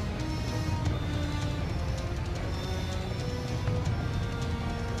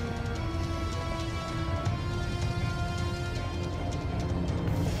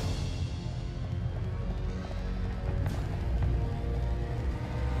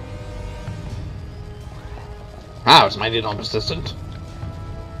 Wow, it's mighty not persistent.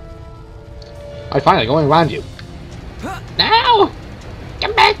 I finally going around you. No!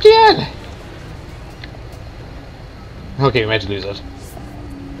 Come back here! Okay, we might lose it.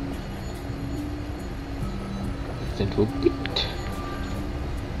 It's into a bit.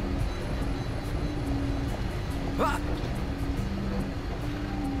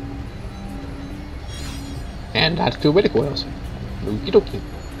 And that's 2 medic oils. Okie dokie.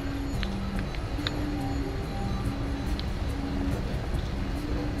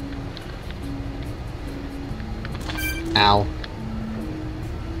 Ow.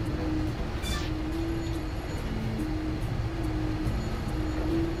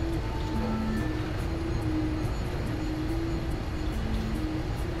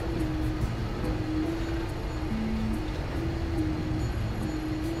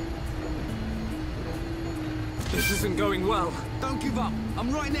 This isn't going well. Don't give up.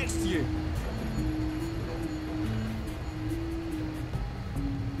 I'm right next to you.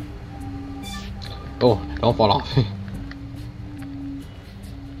 Oh, don't fall off. It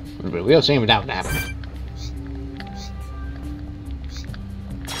would be a real shame if that would happen.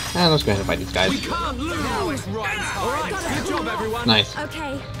 Let's go ahead and fight these guys. We can't lose. Now it's right time. All right, good job, everyone. Nice.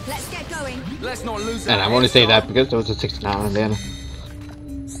 Okay, let's get going. Let's not lose. And I'm only saying that because there was a 69 and then.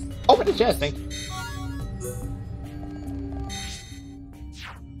 Open the chest, thank you.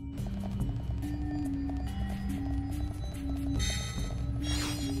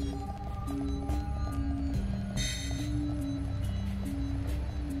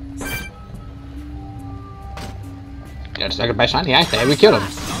 Got a second by shiny ice there, we killed him. I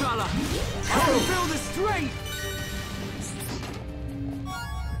can feel the strength.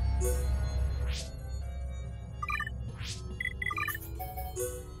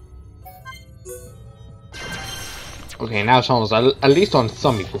 Okay, now Sean's at least on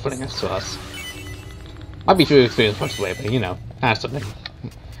some equal footing as to us. Might be too experienced much way, but you know, that's something.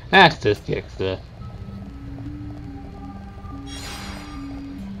 That's just the extra.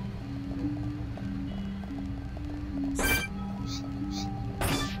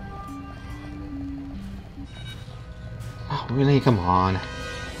 Oh, really? Come on.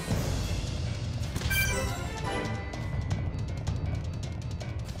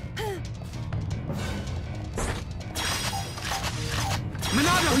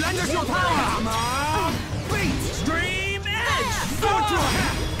 Monado, lend us your power! Hammer! Beat! Stream Edge! Sword drop!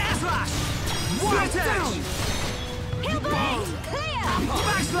 Air slash! Split Edge! Heal blade! Clear!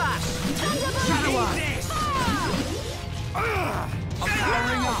 Backslash! Thunderbolt! Shadow Word! I'm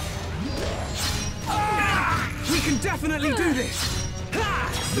powering up! We can definitely do this!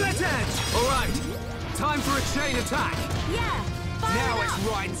 Split Edge! Alright, time for a chain attack! Yeah! Fire Now it it's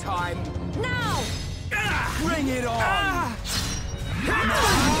up. Rhine time! Now! Bring it on!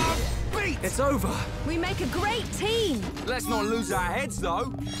 Beat! It's over! We make a great team! Let's not lose our heads,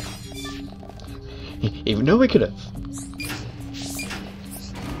 though! Even though we could have.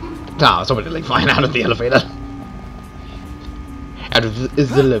 Ah, somebody like flying out of the elevator. Out of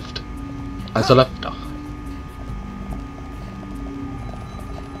the lift. As a left.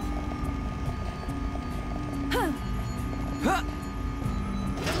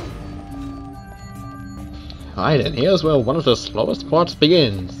 Alright, and here's where one of the slowest parts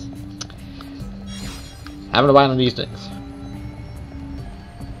begins. Having a bite on these things.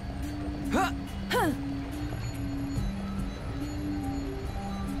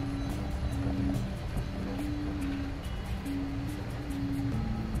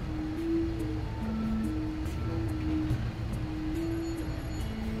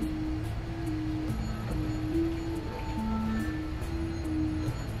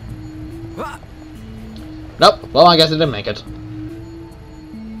 Nope, well I guess it didn't make it.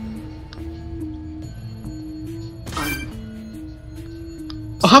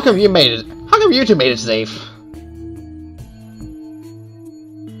 Oh, how come you made it? How come you two made it safe?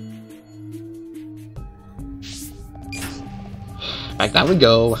 Back down we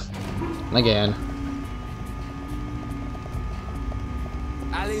go. And again.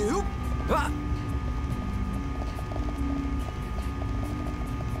 Alley-oop!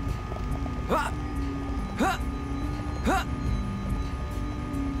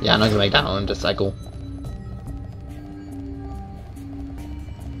 Yeah, I'm not gonna make that on this cycle.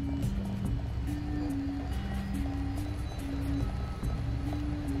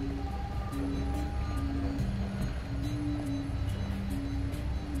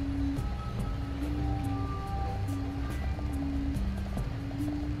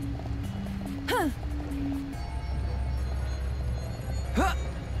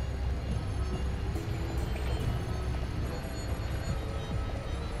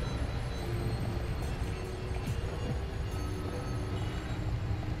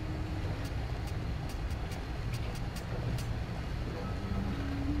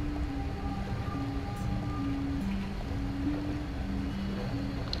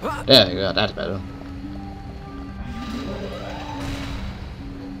 There you go, that's better.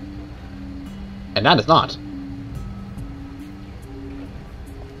 And that is not.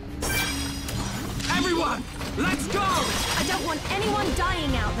 Everyone, let's go! I don't want anyone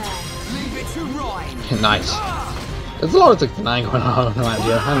dying out there. Leave it to Rhine. Nice. There's a lot of 69 going on around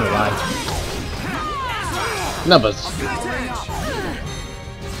here, I don't know why. Numbers.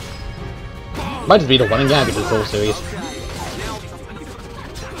 Might just be the one gag of this whole series.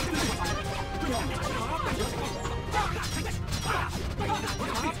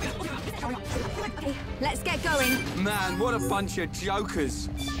 Let's get going. Man, what a bunch of jokers.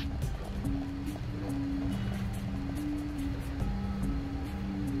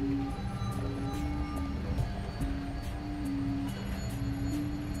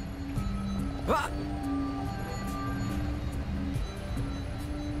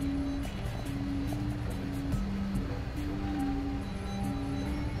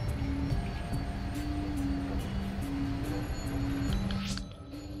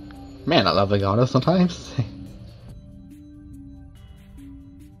 Man, I love the Legato sometimes.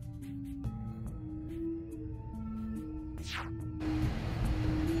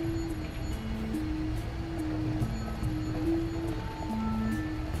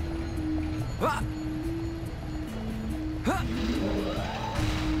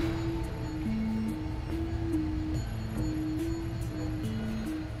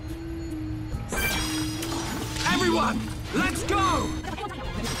 Everyone, let's go!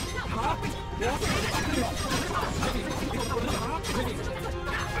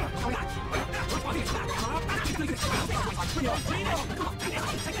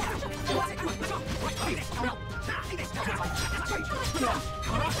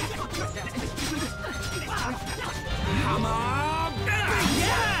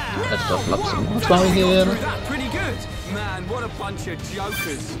 Let's develop some more while we're here. That's pretty good. Man, what a bunch of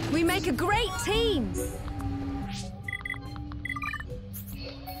jokers. We make a great team.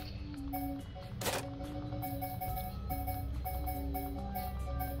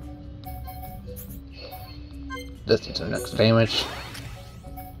 This needs some next damage.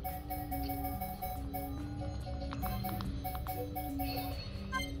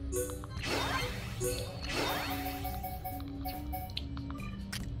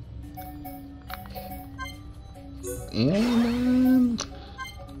 And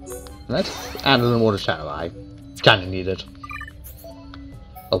let's add a little more to Shadow Eye. Kinda need it.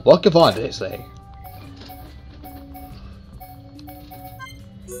 A buck of fun, they say.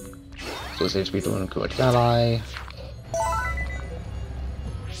 So let's HP doing correct ally.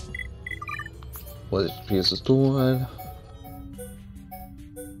 What is HP is restored?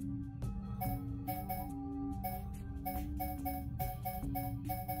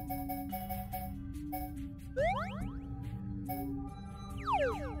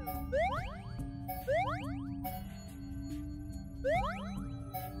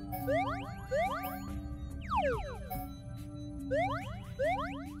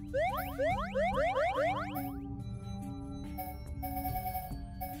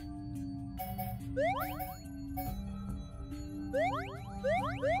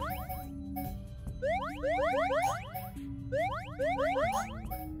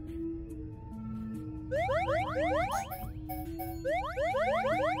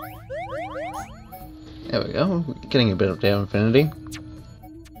 There we go, getting a bit of their infinity.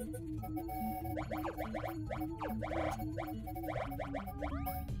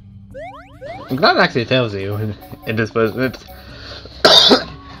 I'm glad it actually tells you in this version. It's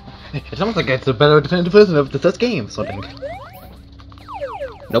it's almost like it's a better definitive version of the first game, sort of thing.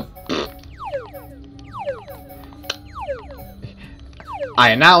 Nope.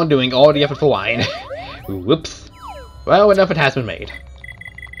 I am now doing all the effort for wine. Whoops. Well, an effort has been made.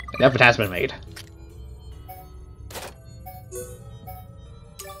 An effort has been made.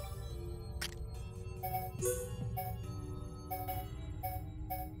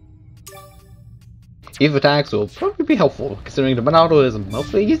 Ether attacks will probably be helpful, considering the Monado is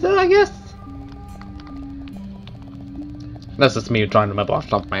mostly ether, I guess? That's just me trying to remember off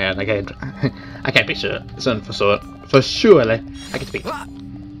the top of my head. I can't be sure. Certain for surely I can speak.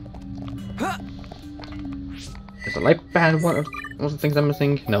 Is the light band one of the things I'm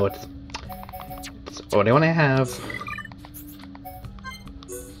missing? No, it's the only one I have.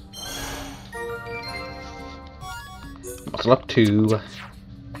 Muscle up 2.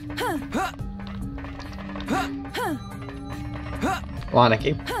 Line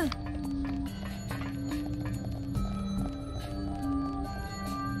keep.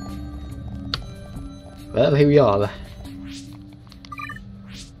 Well, here we are.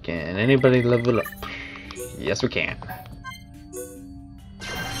 Can anybody level up? Yes, we can.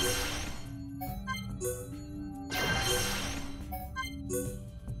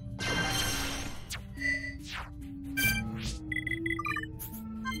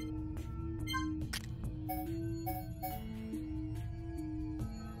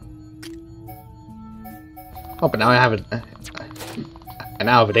 Oh, but now I have an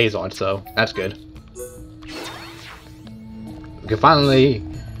hour of a days on, so that's good. We can finally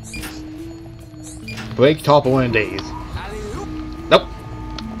break top of 1 days. Nope.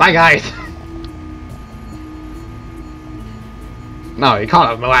 Bye, guys. No, you caught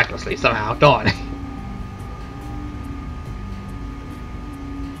up miraculously somehow. Darn.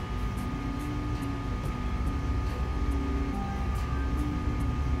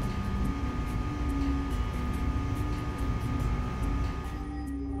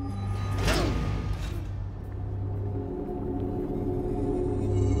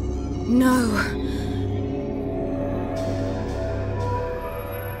 No.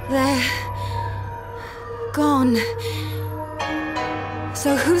 They're gone.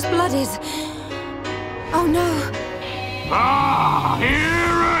 So whose blood is... Oh no. Ah, here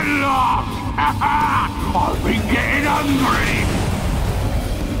at last! I've been getting hungry!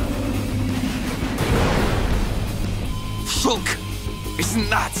 Look! Isn't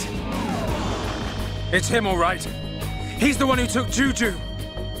that? It's him, all right. He's the one who took Juju.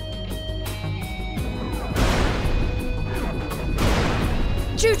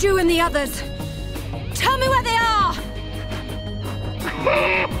 Juju and the others! Tell me where they are!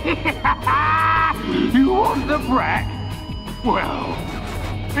 You want the brat? Well,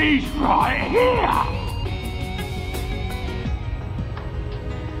 he's right here!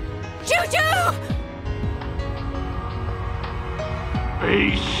 Juju!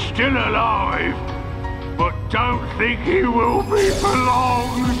 He's still alive, but don't think he will be for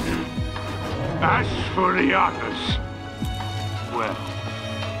long. As for the others, well,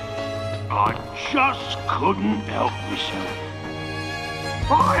 I just couldn't help myself.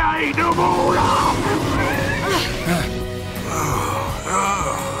 I ate them all up!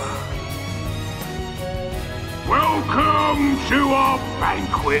 Welcome to our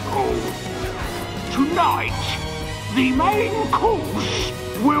banquet hall. Tonight, the main course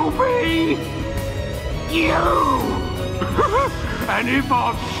will be you! And if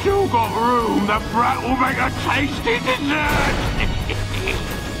I've still got room, the brat will make a tasty dessert!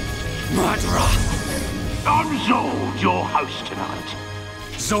 Murderer! I'm Zord, your host tonight.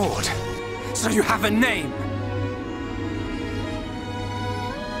 Zord? So you have a name?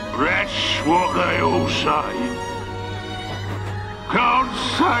 That's what they all say. Can't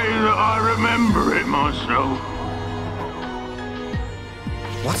say that I remember it myself.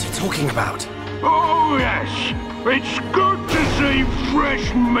 What's he talking about? Oh, yes. It's good to see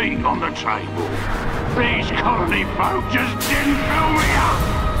fresh meat on the table. These colony folk just didn't fill me up.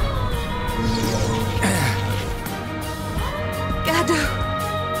 Gado.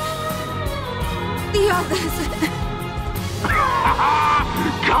 The others.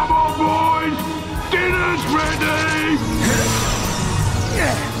 Come on, boys! Dinner's ready!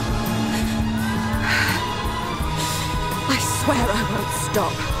 I swear I won't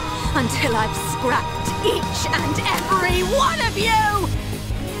stop until I've scrapped each and every one of you!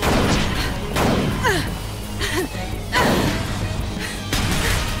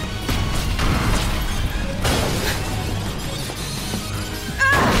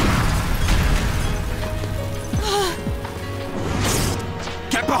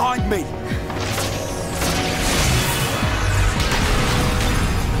 Get behind me!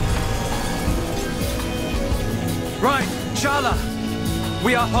 Right, Shala!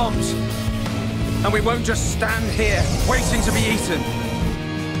 We are armed. And we won't just stand here, waiting to be eaten.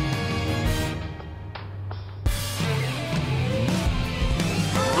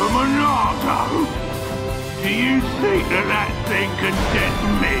 Monado! Do you think that thing can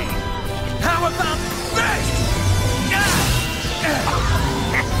detonate me? How about this?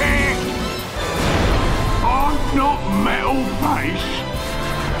 I'm not metal face.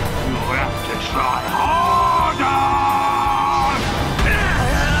 You'll have to try harder!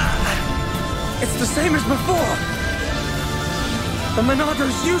 It's the same as before. The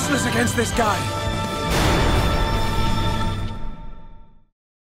Monado's useless against this guy.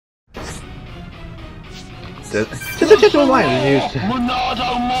 This is just a line used to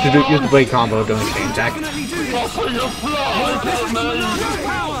use the break combo during the game attack.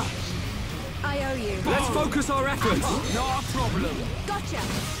 I owe you. Let's focus our efforts. Not a problem. Gotcha.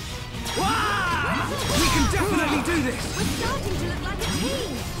 We can definitely do this. We're starting to look like a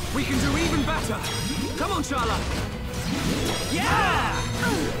team. We can do even better. Come on, Shala. Yeah!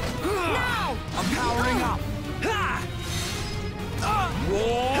 Now! I'm powering up.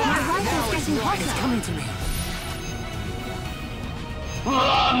 My rifle's getting hotter. It's coming to me.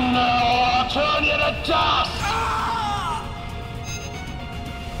 Run now, I'll turn you to dust!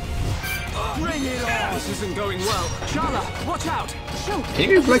 Bring it on! This isn't going well. Shala, watch out! Sure. Can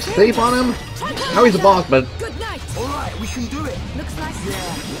you flex sleep on him? No, he's a boss, but Good night. All right, we can do it. Looks like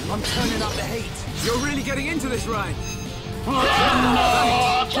I'm turning up the heat. You're really getting into this, Ryan. Run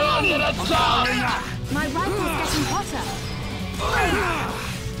now, I'll turn you to dust! my rifle's getting hotter.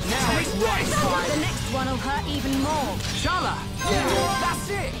 Now it's right The side. next one will hurt even more. Shala! That's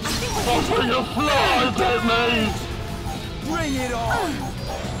it! I think we can do it. Bring it on!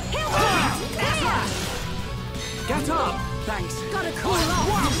 Here! Get up! Thanks. Gotta cool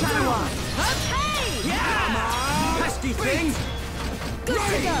off. Shadow Eye. Okay! Yeah! Pesky thing! Good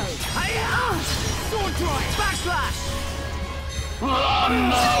to go. Sword drive! Backslash! Run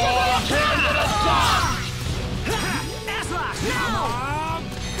now, I'll turn you to dust! Air slash! Now!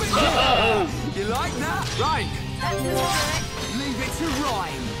 You like that? Right. Let's do it. Leave it to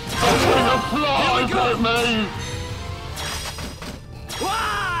Ryan. Here we go!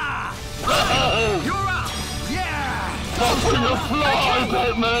 Wah! You're up! Yeah!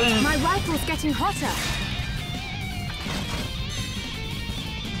 My rifle's getting hotter.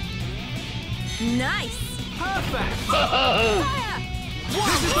 Nice. Perfect! Fire!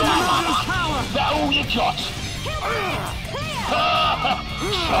 This is the Monado's power! That all you got? Clear!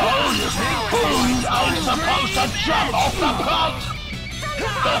 I'm supposed to jump off the boat!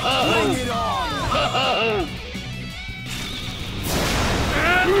 Bring it on!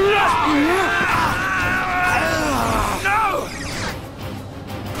 No!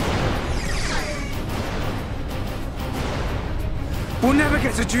 We'll never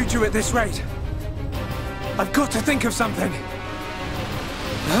get to Juju at this rate. I've got to think of something.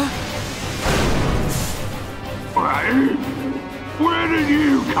 Huh? Hey, where did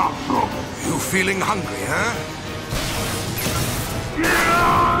you come from? You feeling hungry, huh?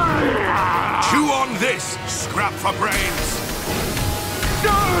 Chew on this, scrap for brains.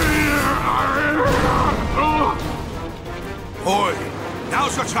 Boy,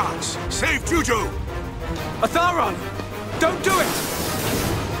 now's your chance. Save Juju. Atharon! Don't do it!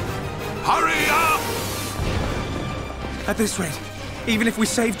 Hurry up! At this rate, Even if we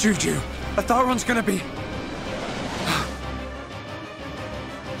save Juju, Atharon's gonna be...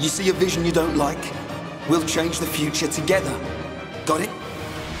 You see a vision you don't like? We'll change the future together. Got it?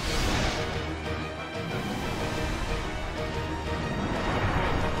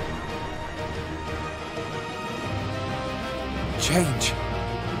 Change.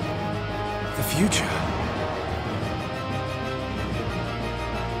 The future.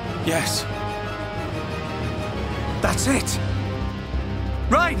 Yes. That's it.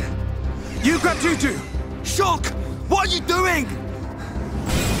 Right! You grab Juju! Shock! What are you doing?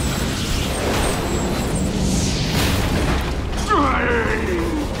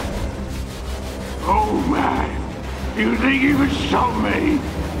 Oh man, you think you can stop me?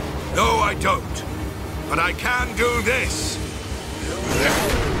 No, I don't. But I can do this.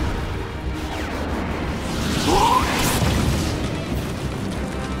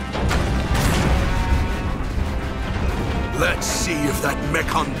 Let's see if that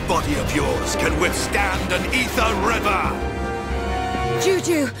mechon body of yours can withstand an ether river!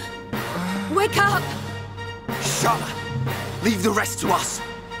 Juju! Wake up! Shut up! Leave the rest to us!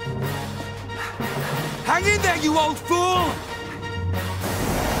 Hang in there, you old fool!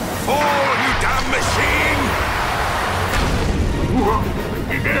 Fall, you damn machine!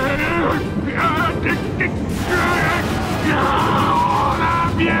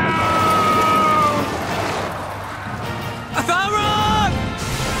 Atharon!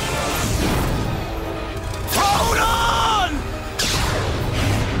 Hold on!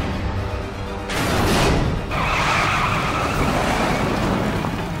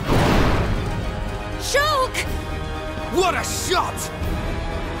 Shulk! What a shot!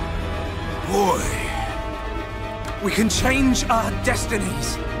 Boy. We can change our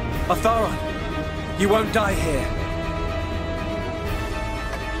destinies. Atharon, you won't die here.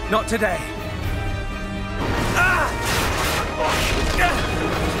 Not today.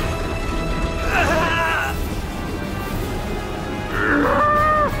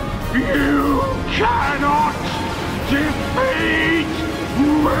 You cannot defeat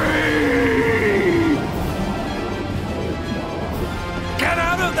me! Get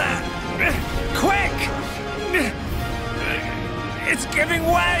out of there! Quick! It's giving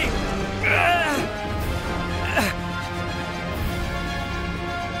way!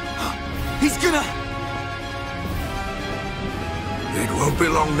 He's gonna... It won't be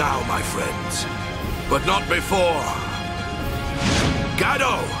long now, my friends. But not before.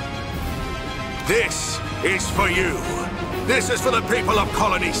 Gado! This is for you. This is for the people of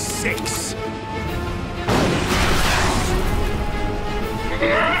Colony 6.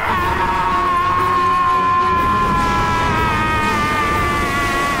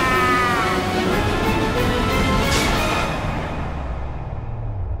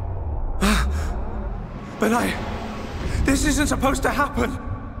 But this isn't supposed to happen!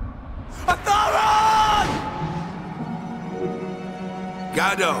 Atharon!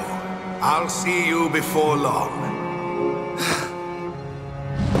 Gado, I'll see you before long.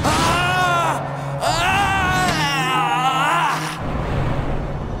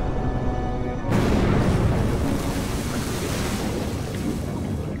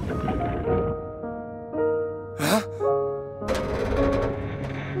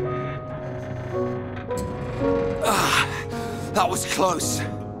 That was close.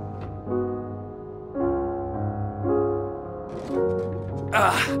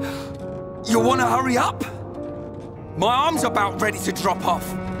 You wanna hurry up? My arm's about ready to drop off.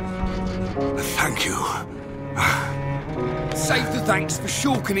 Thank you. Save the thanks for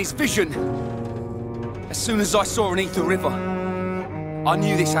Shulk and his vision. As soon as I saw an ether river, I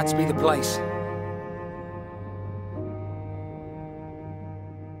knew this had to be the place.